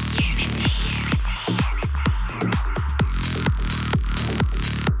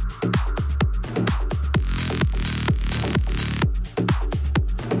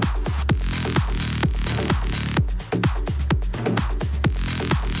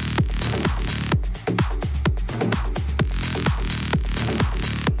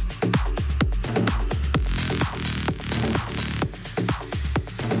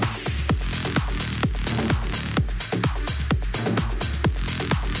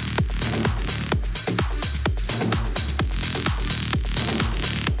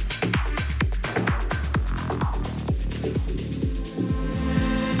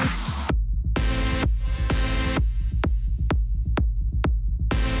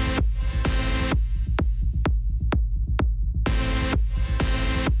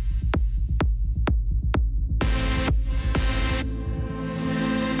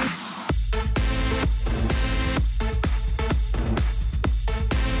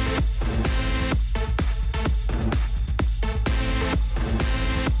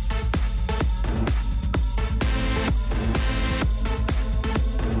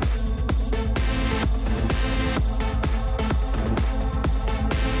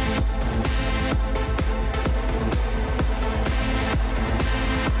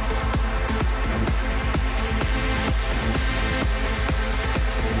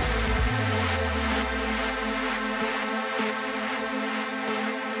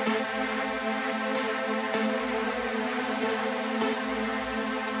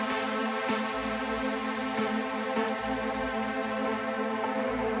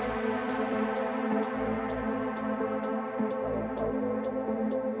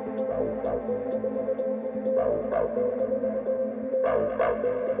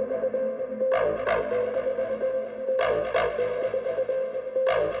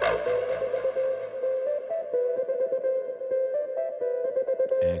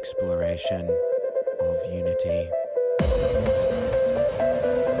 Exploration of unity.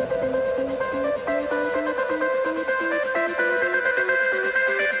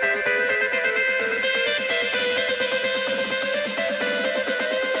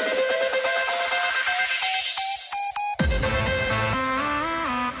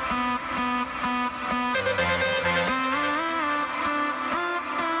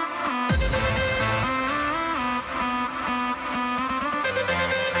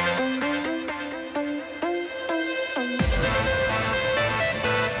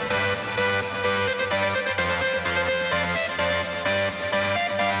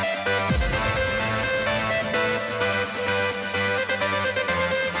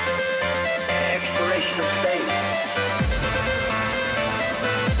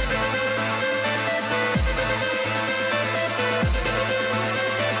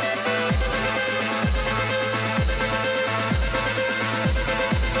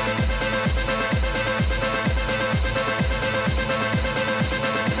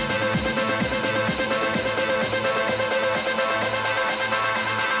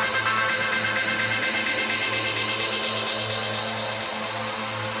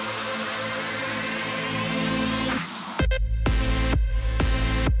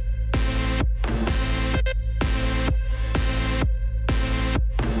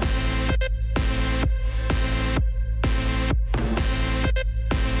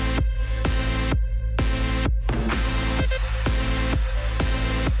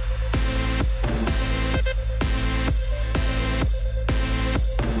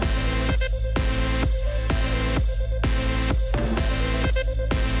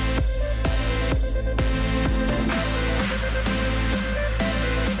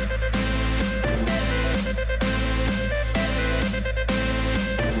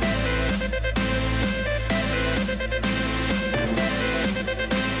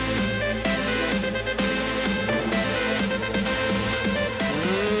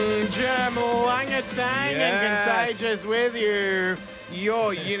 And Contagious with you.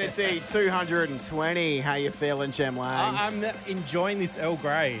 Your Unity 220. How you feeling, Jem Lang? I'm enjoying this Earl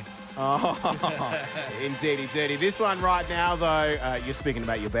Grey. Oh, indeedy dirty. This one right now, though, you're speaking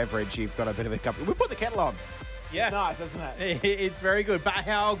about your beverage. You've got a bit of a cup. We put the kettle on. Yeah. It's nice, isn't it? It's very good. But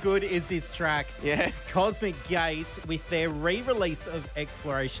how good is this track? Yes. Cosmic Gate with their re-release of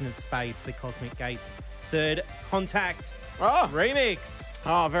Exploration of Space, the Cosmic Gate's third Contact remix.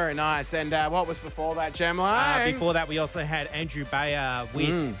 Oh, very nice. And what was before that, Jem Lang? Before that, we also had Andrew Bayer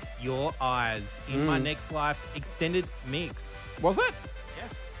with Your Eyes in My Next Life extended mix. Was it?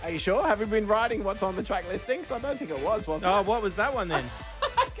 Yeah. Are you sure? Have you been writing what's on the track listings? I don't think it was it? Oh, what was that one then?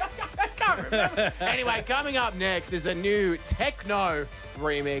 I can't remember. Anyway, coming up next is a new techno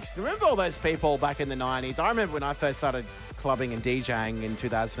remix. Remember all those people back in the 90s? I remember when I first started clubbing and DJing in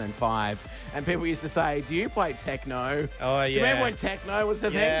 2005, and people used to say, do you play techno? Oh, yeah. Do you remember when techno was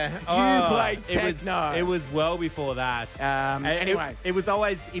the thing? Oh, You played techno. It was well before that. Anyway. It was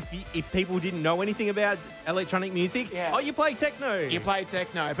always, if people didn't know anything about electronic music, Yeah. oh, you play techno. You play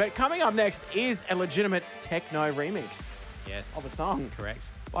techno. But coming up next is a legitimate techno remix Yes. of a song. Correct.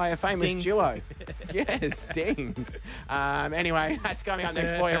 By a famous Ding. duo. Yes, Deem. Anyway, that's coming up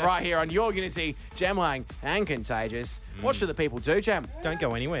next for you right here on Your Unity, Jem Lang and Contagious. What should the people do, Jem? Don't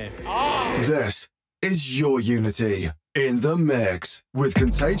go anywhere. This is Your Unity in the mix with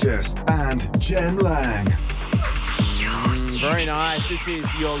Contagious and Jem Lang. Very nice. This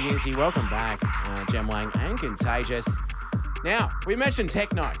is Your Unity. Welcome back, Jem Lang and Contagious. Now, we mentioned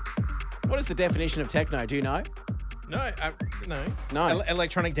techno. What is the definition of techno? Do you know? No. No.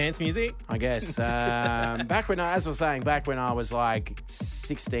 Electronic dance music? I guess. Back when I was like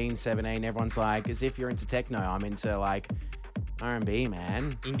 16, 17, everyone's like, as if you're into techno. I'm into like R&B,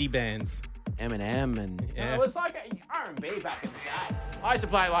 man. Indie bands. Eminem and... Yeah. It was like R&B back in the day. I used to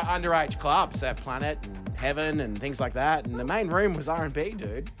play like underage clubs at Planet and Heaven and things like that. And the main room was R&B,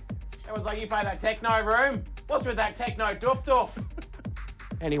 dude. It was like, you play that techno room? What's with that techno doof-doof?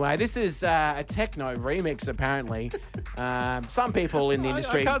 Anyway, this is a techno remix, apparently. Some people in the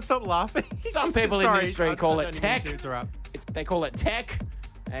industry... I can't stop laughing. Some people in the industry call it tech. To interrupt. They call it tech.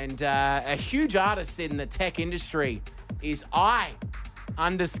 And a huge artist in the tech industry is I_O.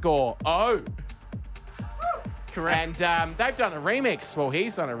 Correct. And they've done a remix. Well,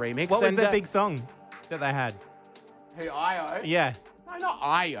 he's done a remix. What was and, their big song that they had? Who, I_O? Yeah. No, not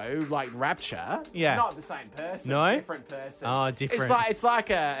Io, like Rapture. Yeah. Not the same person. No? Different person. Oh, different. It's like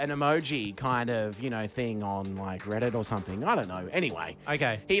an emoji kind of, thing on like Reddit or something. I don't know. Anyway.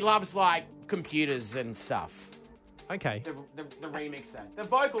 Okay. He loves like computers and stuff. Okay. The remixer. The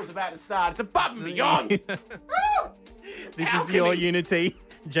vocals about to start. It's above and beyond. This is your Unity,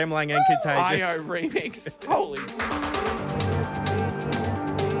 Jem Lang and Contagious. Io remix. Holy.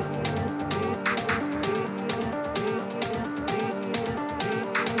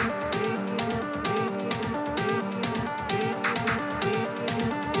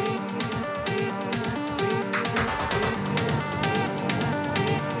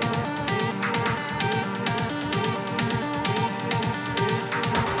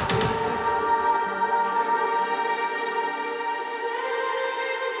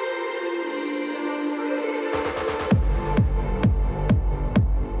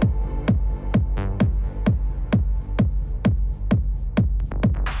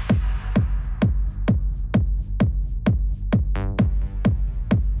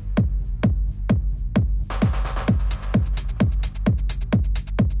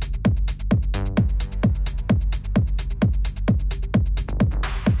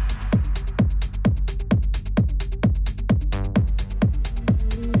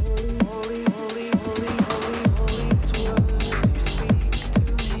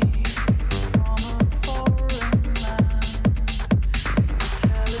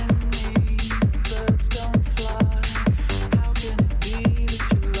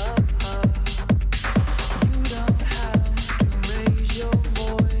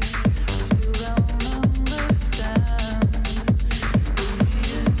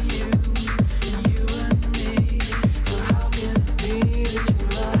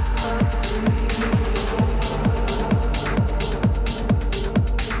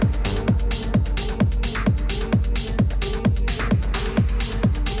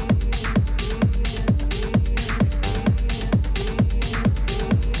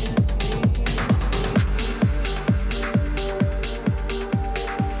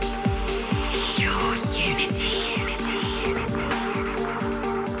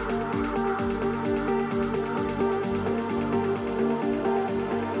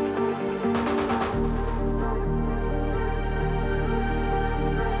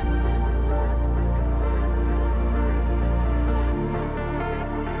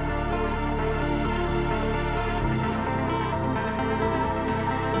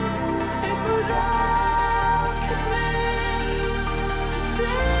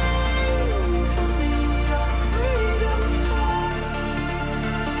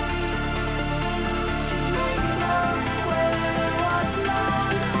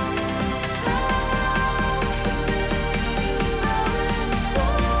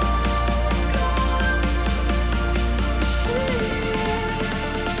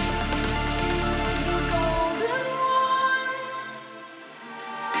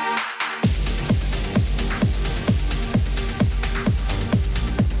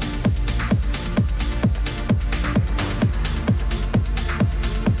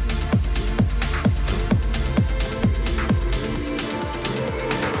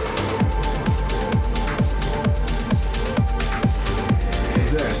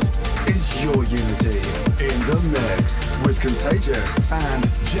 Contagious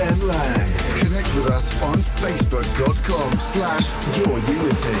and Jem Lang. Connect with us on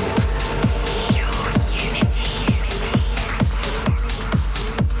facebook.com/yourunity.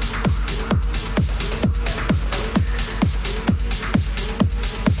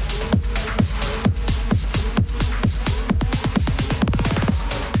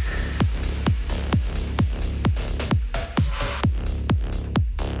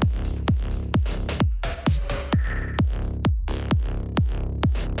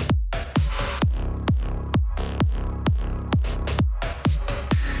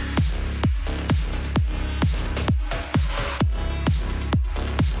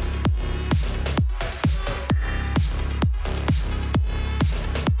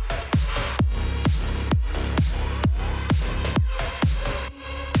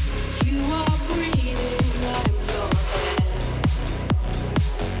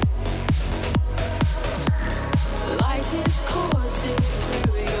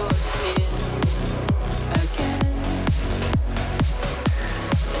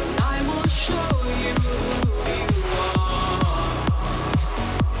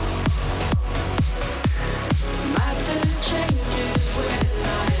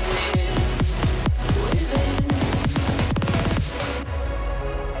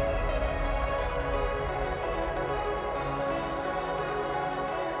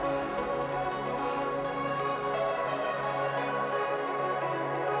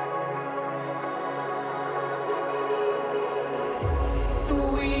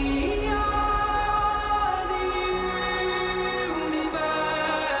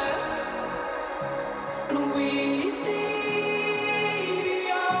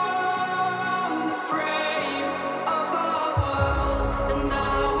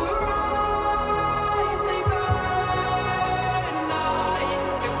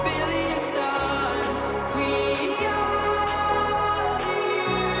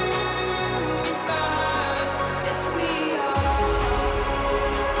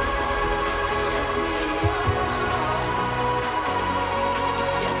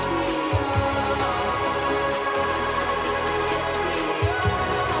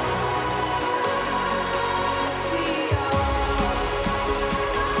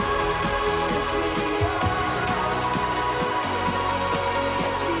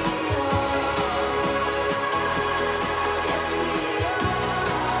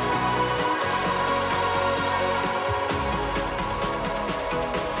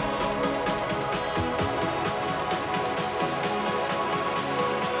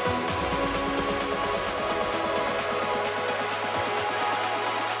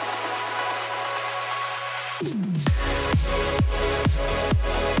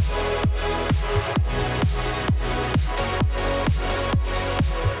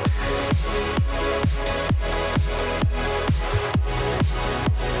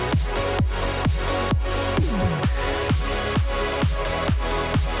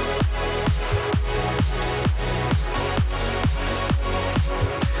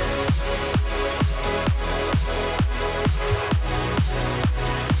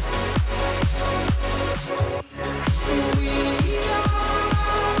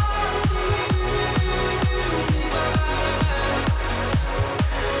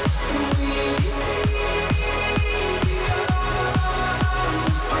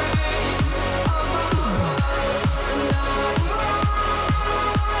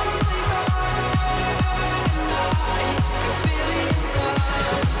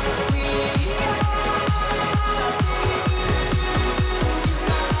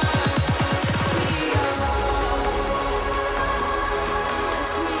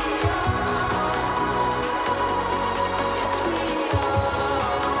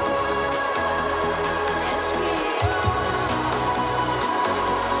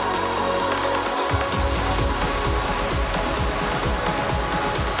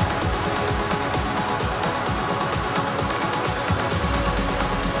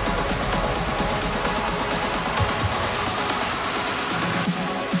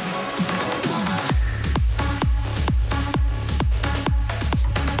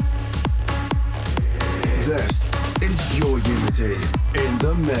 Unity in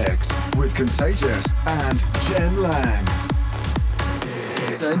the mix with Contagious and Jem Lang.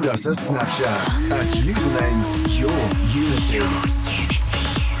 Send us a snapshot at username YourUnity.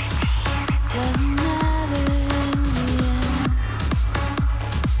 Doesn't matter in the end.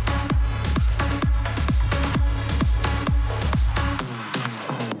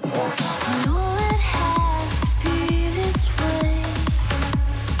 No, it has to be this way.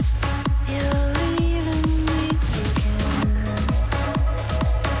 You're leaving me again.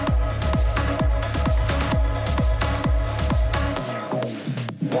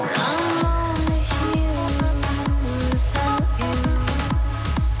 I'm only here without you.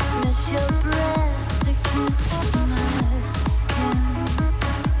 Miss your breath against my skin.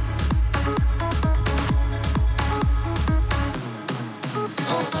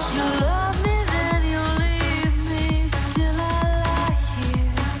 You love me, then you leave me. Still I lie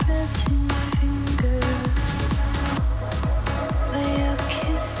here, pressing fingers where your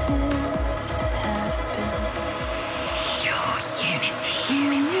kisses have been. Your unity. I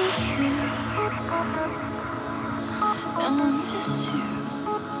miss you. I miss you.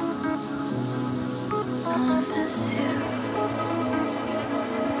 I miss you.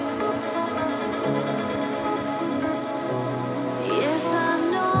 Yes, I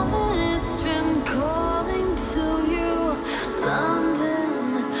know that it's been calling to you. London,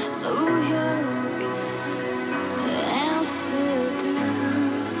 New York, Amsterdam.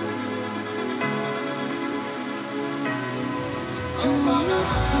 I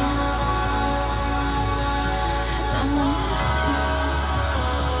miss you. I miss you.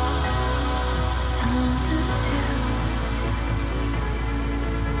 I miss you.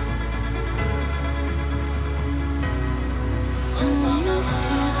 I miss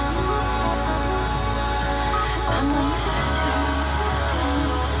you. I miss you.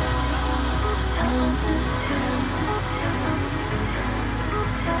 I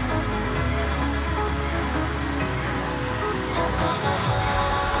miss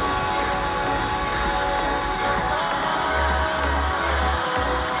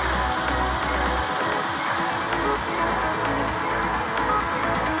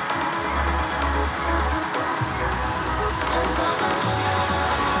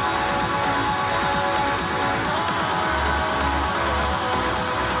you.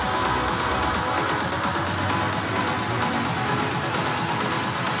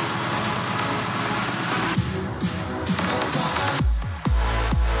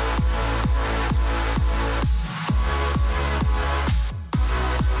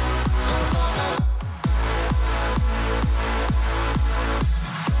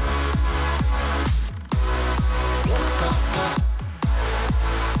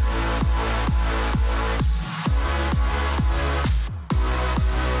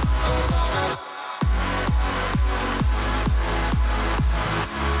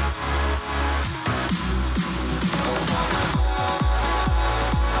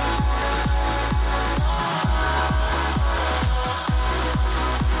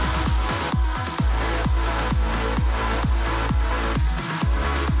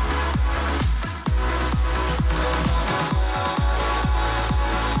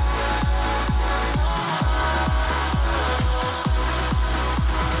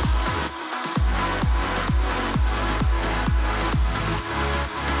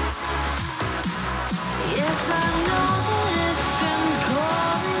 Yes, I know that it's been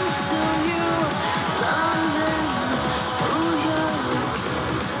calling to you. London, New York,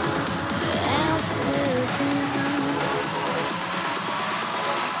 Amsterdam. I miss you.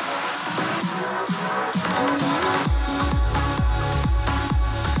 I miss you.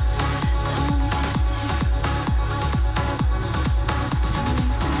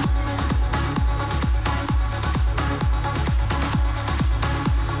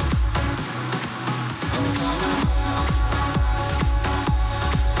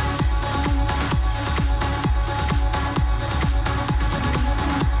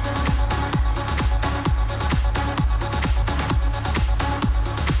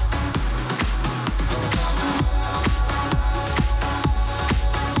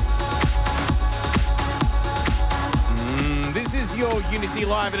 This is your Unity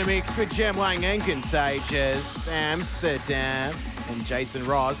live in a mix with Jem Lang and Contagious, Amsterdam, and Jason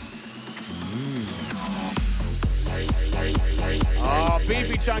Ross. Oh,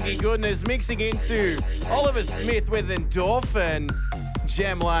 beefy chunky goodness mixing into Oliver Smith with Endorphin.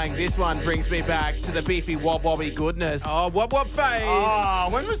 Jem Lang, this one brings me back to the beefy wob wobby goodness. Oh, what phase? Oh,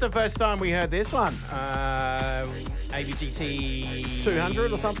 when was the first time we heard this one? ABGT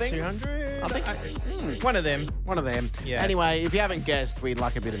 200 or something? 200? I think One of them. one of them. Yes. Anyway, if you haven't guessed, we'd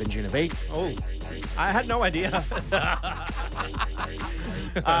like a bit of Njuna Beat. Oh, I had no idea.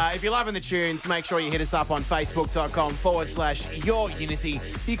 If you're loving the tunes, make sure you hit us up on facebook.com/Your Unity.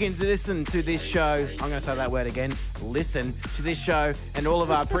 You can listen to this show. I'm going to say that word again. Listen to this show and all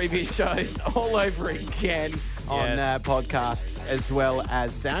of our previous shows all over again on podcasts as well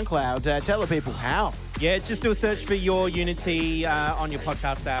as SoundCloud. Tell the people how. Yeah, just do a search for Your Unity on your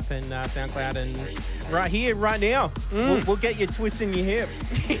podcast app and SoundCloud, and right here, right now, we'll get you twisting your hip.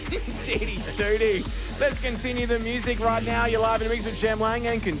 Titty tooty. Let's continue the music right now. You're live in the mix with Jem Lang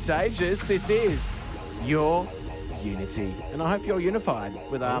and Contagious. This is Your Unity. And I hope you're unified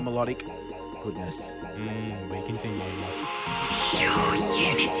with our melodic goodness. We continue. Your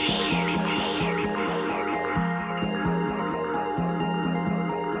Unity.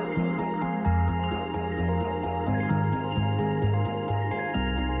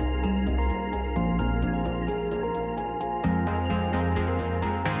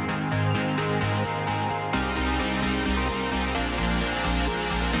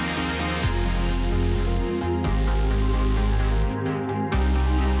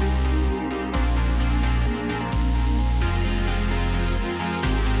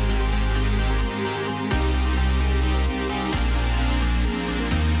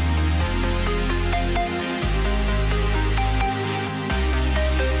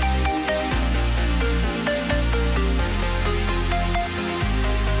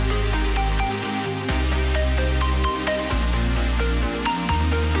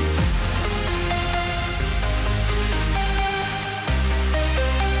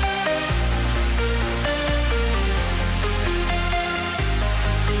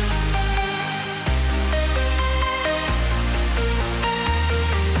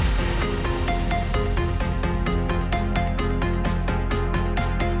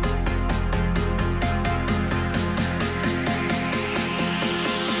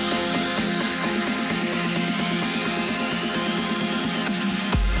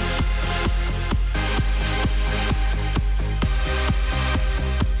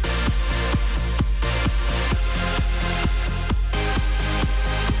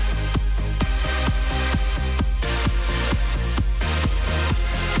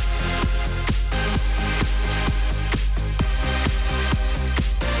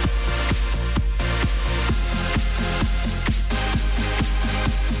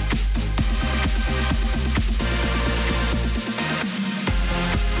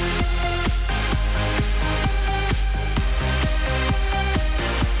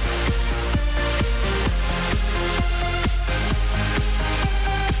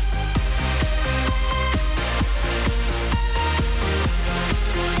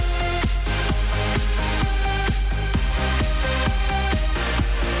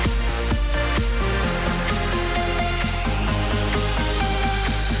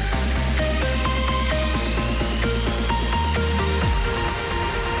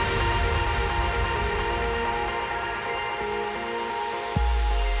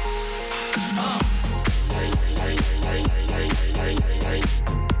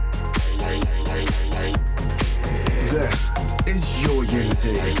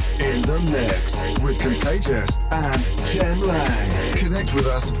 In the mix with Contagious and Jem Lang. Connect with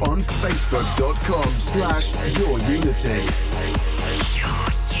us on facebook.com/yourunity.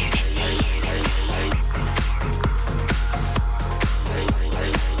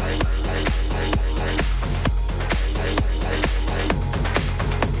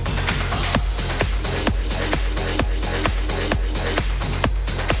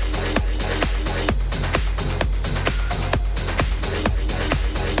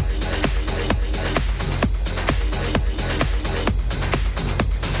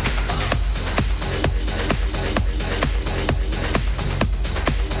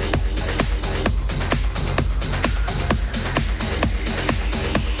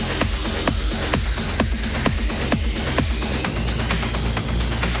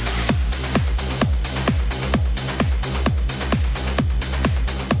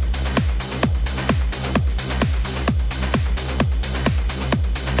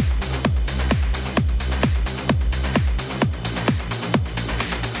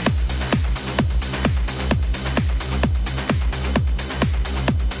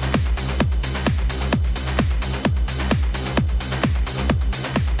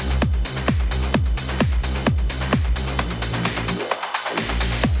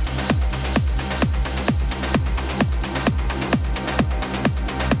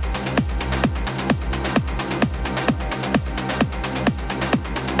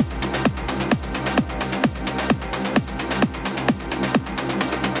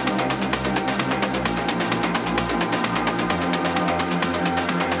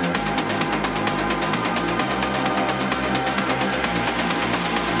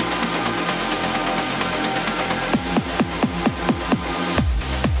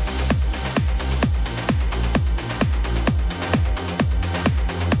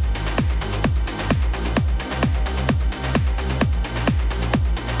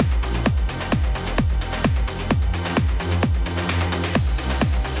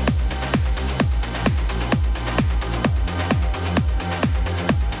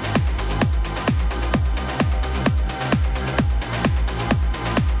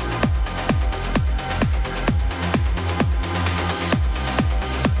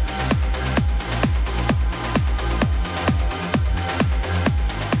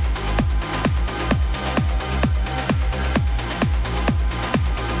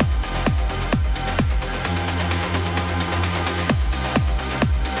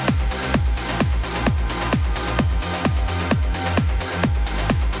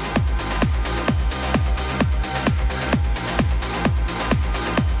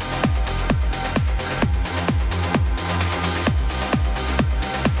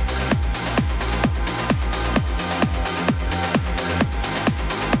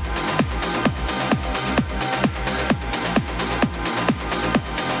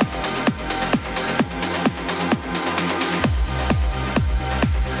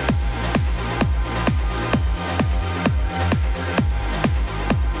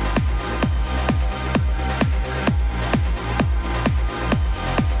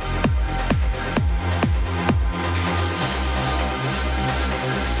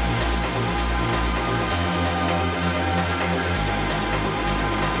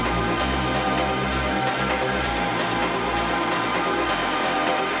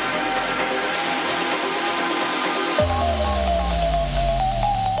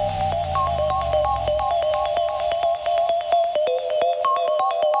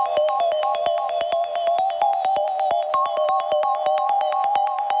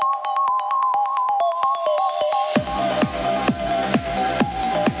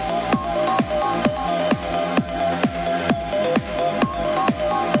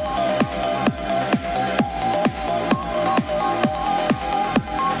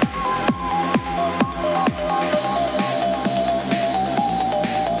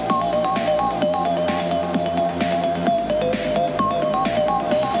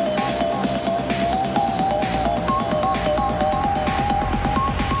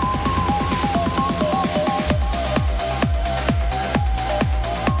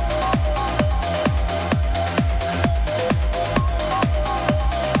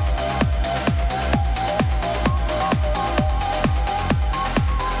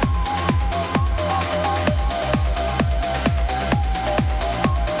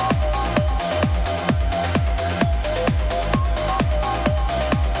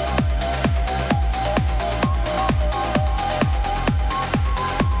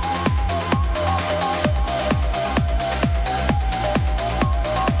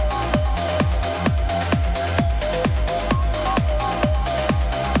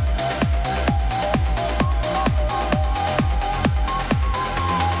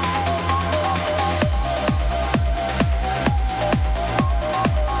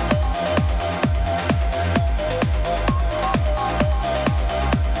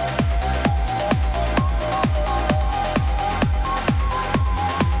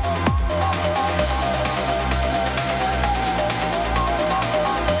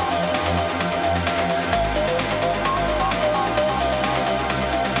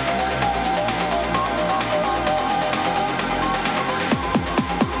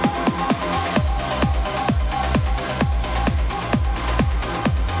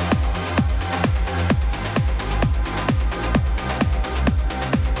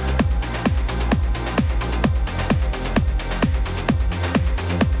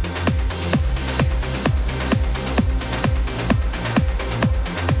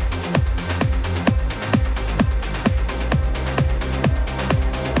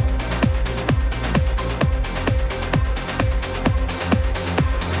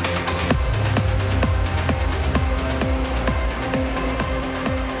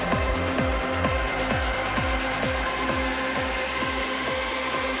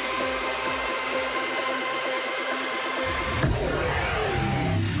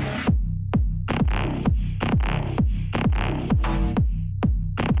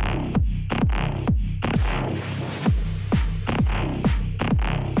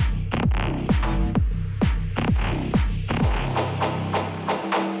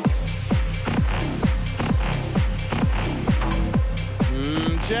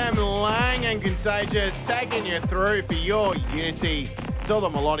 Contagious, taking you through for your unity. It's all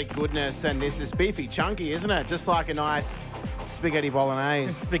the melodic goodness, and this is beefy chunky, isn't it? Just like a nice spaghetti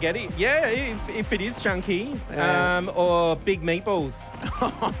bolognese. Spaghetti? Yeah, if it is chunky. Yeah. Or big meatballs.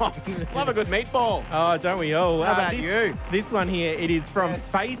 Love a good meatball. Oh, don't we all? How about you? This one here, it is from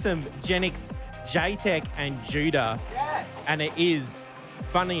Phaeton, Genix, Jaytech, and Judah. Yeah. And it is,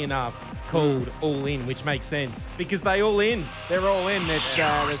 funny enough, called All In, which makes sense because they all in. They're all in. There's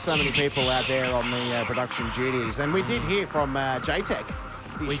so many people out there on the production duties. And we did hear from Jaytech,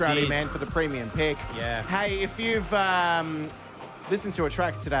 the We Australian did. man for the premium pick. Yeah. Hey, if you've listened to a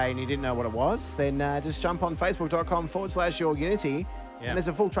track today and you didn't know what it was, then just jump on facebook.com/yourunity. Yeah. And there's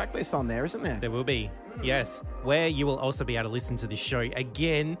a full track list on there, isn't there? There will be, yes, where you will also be able to listen to this show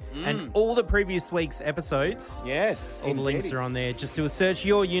again and all the previous week's episodes. Yes. All the links are on there. Just do a search,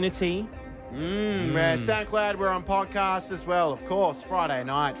 Your Unity. SoundCloud, we're on podcast as well, of course. Friday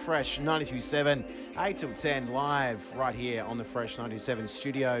night, Fresh 92.7, 8 till 10, live right here on the Fresh 92.7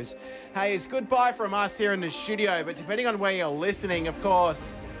 studios. Hey, it's goodbye from us here in the studio, but depending on where you're listening, of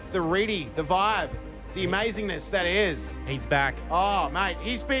course, the reedy, the vibe, the amazingness that is. He's back. Oh, mate,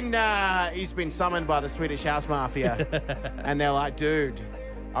 he's been summoned by the Swedish House Mafia, and they're like, dude,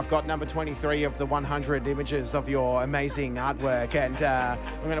 I've got number 23 of the 100 images of your amazing artwork, and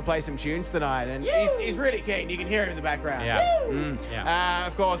I'm going to play some tunes tonight. And he's really keen. You can hear him in the background. Yeah. Yeah.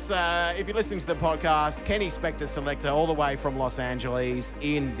 Of course, if you're listening to the podcast, Kenny Spector Selector, all the way from Los Angeles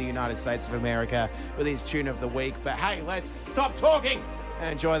in the United States of America, with his tune of the week. But hey, let's stop talking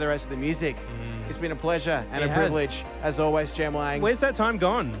and enjoy the rest of the music. It's been a pleasure and It a has. privilege, as always, Jem Lang. Where's that time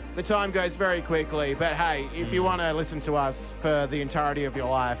gone? The time goes very quickly, but hey, if you want to listen to us for the entirety of your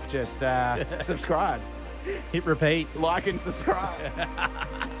life, just subscribe. Hit repeat. Like and subscribe.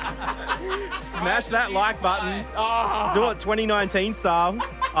 Smash that like button. Oh. Do it 2019 style.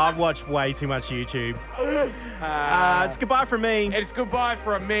 I've watched way too much YouTube. It's goodbye from me. It's goodbye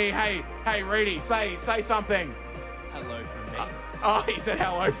from me. Hey, Reedy, say something. Hello from me. Oh, he said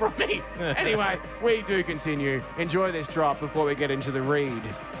hello from me. Anyway, we do continue. Enjoy this drop before we get into the read.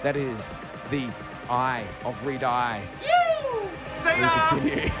 That is the eye of Reed Eye. See We ya!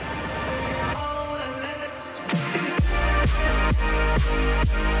 continue.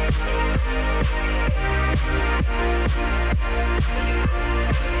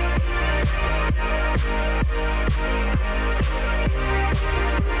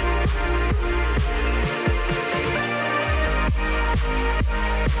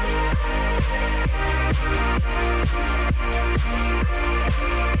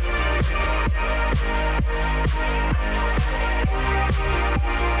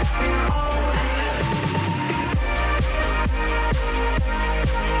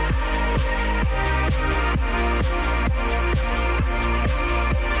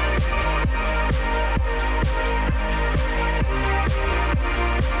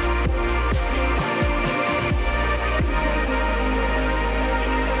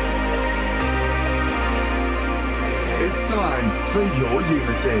 It's time for your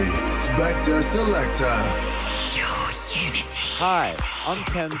unity. Spectre Selector. Hi, I'm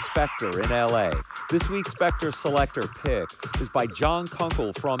Ken Spector in LA. This week's Spectre Selector pick is by John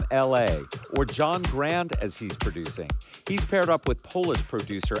Kunkel from LA, or John Grand as he's producing. He's paired up with Polish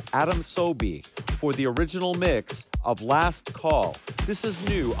producer Adam Sobey for the original mix of Last Call. This is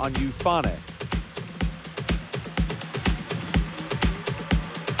new on Euphonic.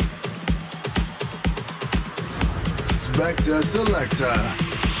 Spectre Selector.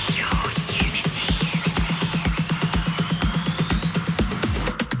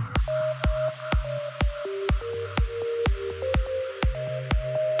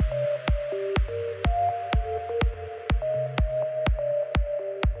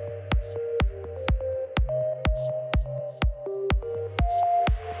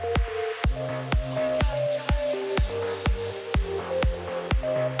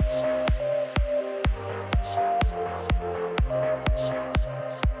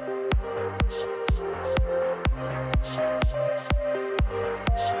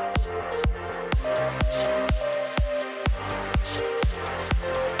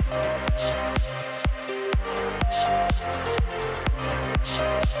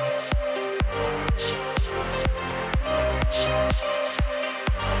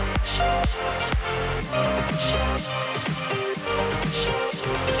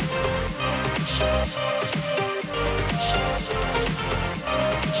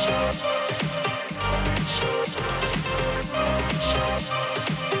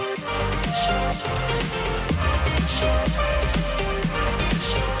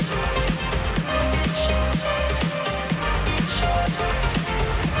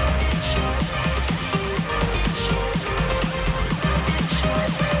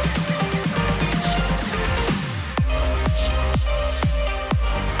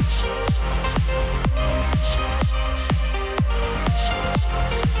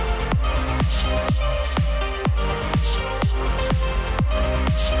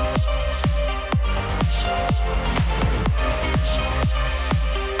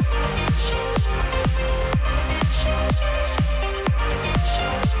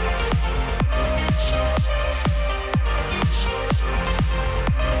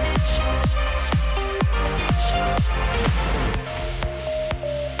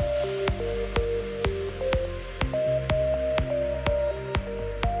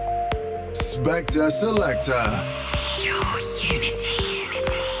 Inspector Selector. Your unity.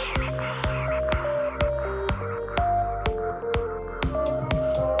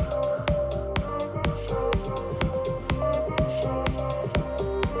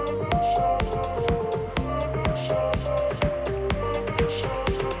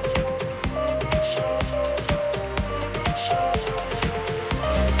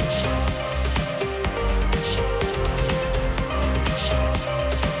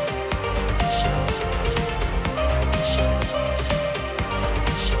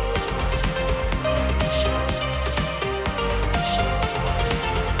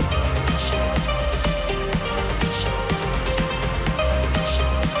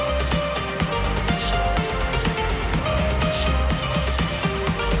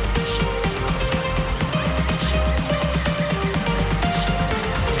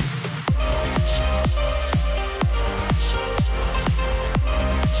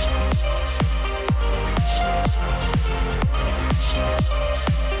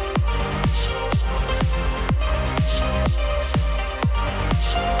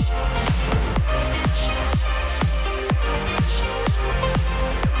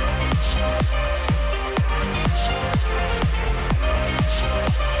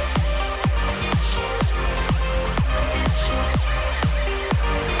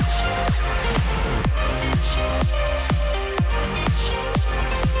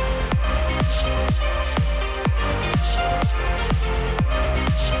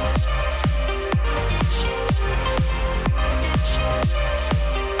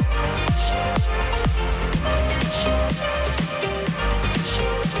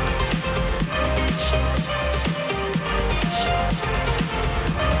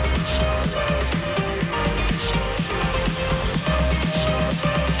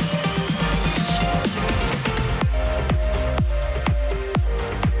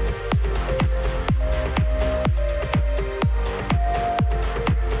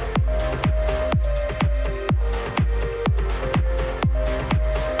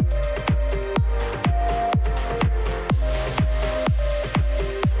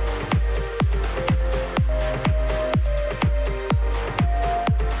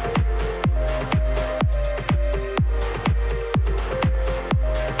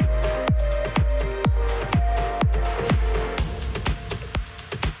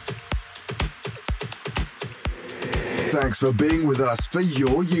 Thanks for being with us for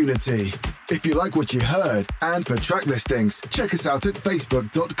Your Unity. If you like what you heard and for track listings, check us out at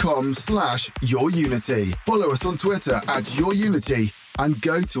facebook.com/YourUnity. Follow us on Twitter at YourUnity and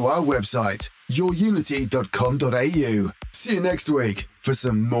go to our website, yourunity.com.au. See you next week for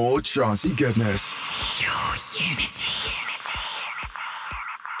some more charty goodness. Your unity.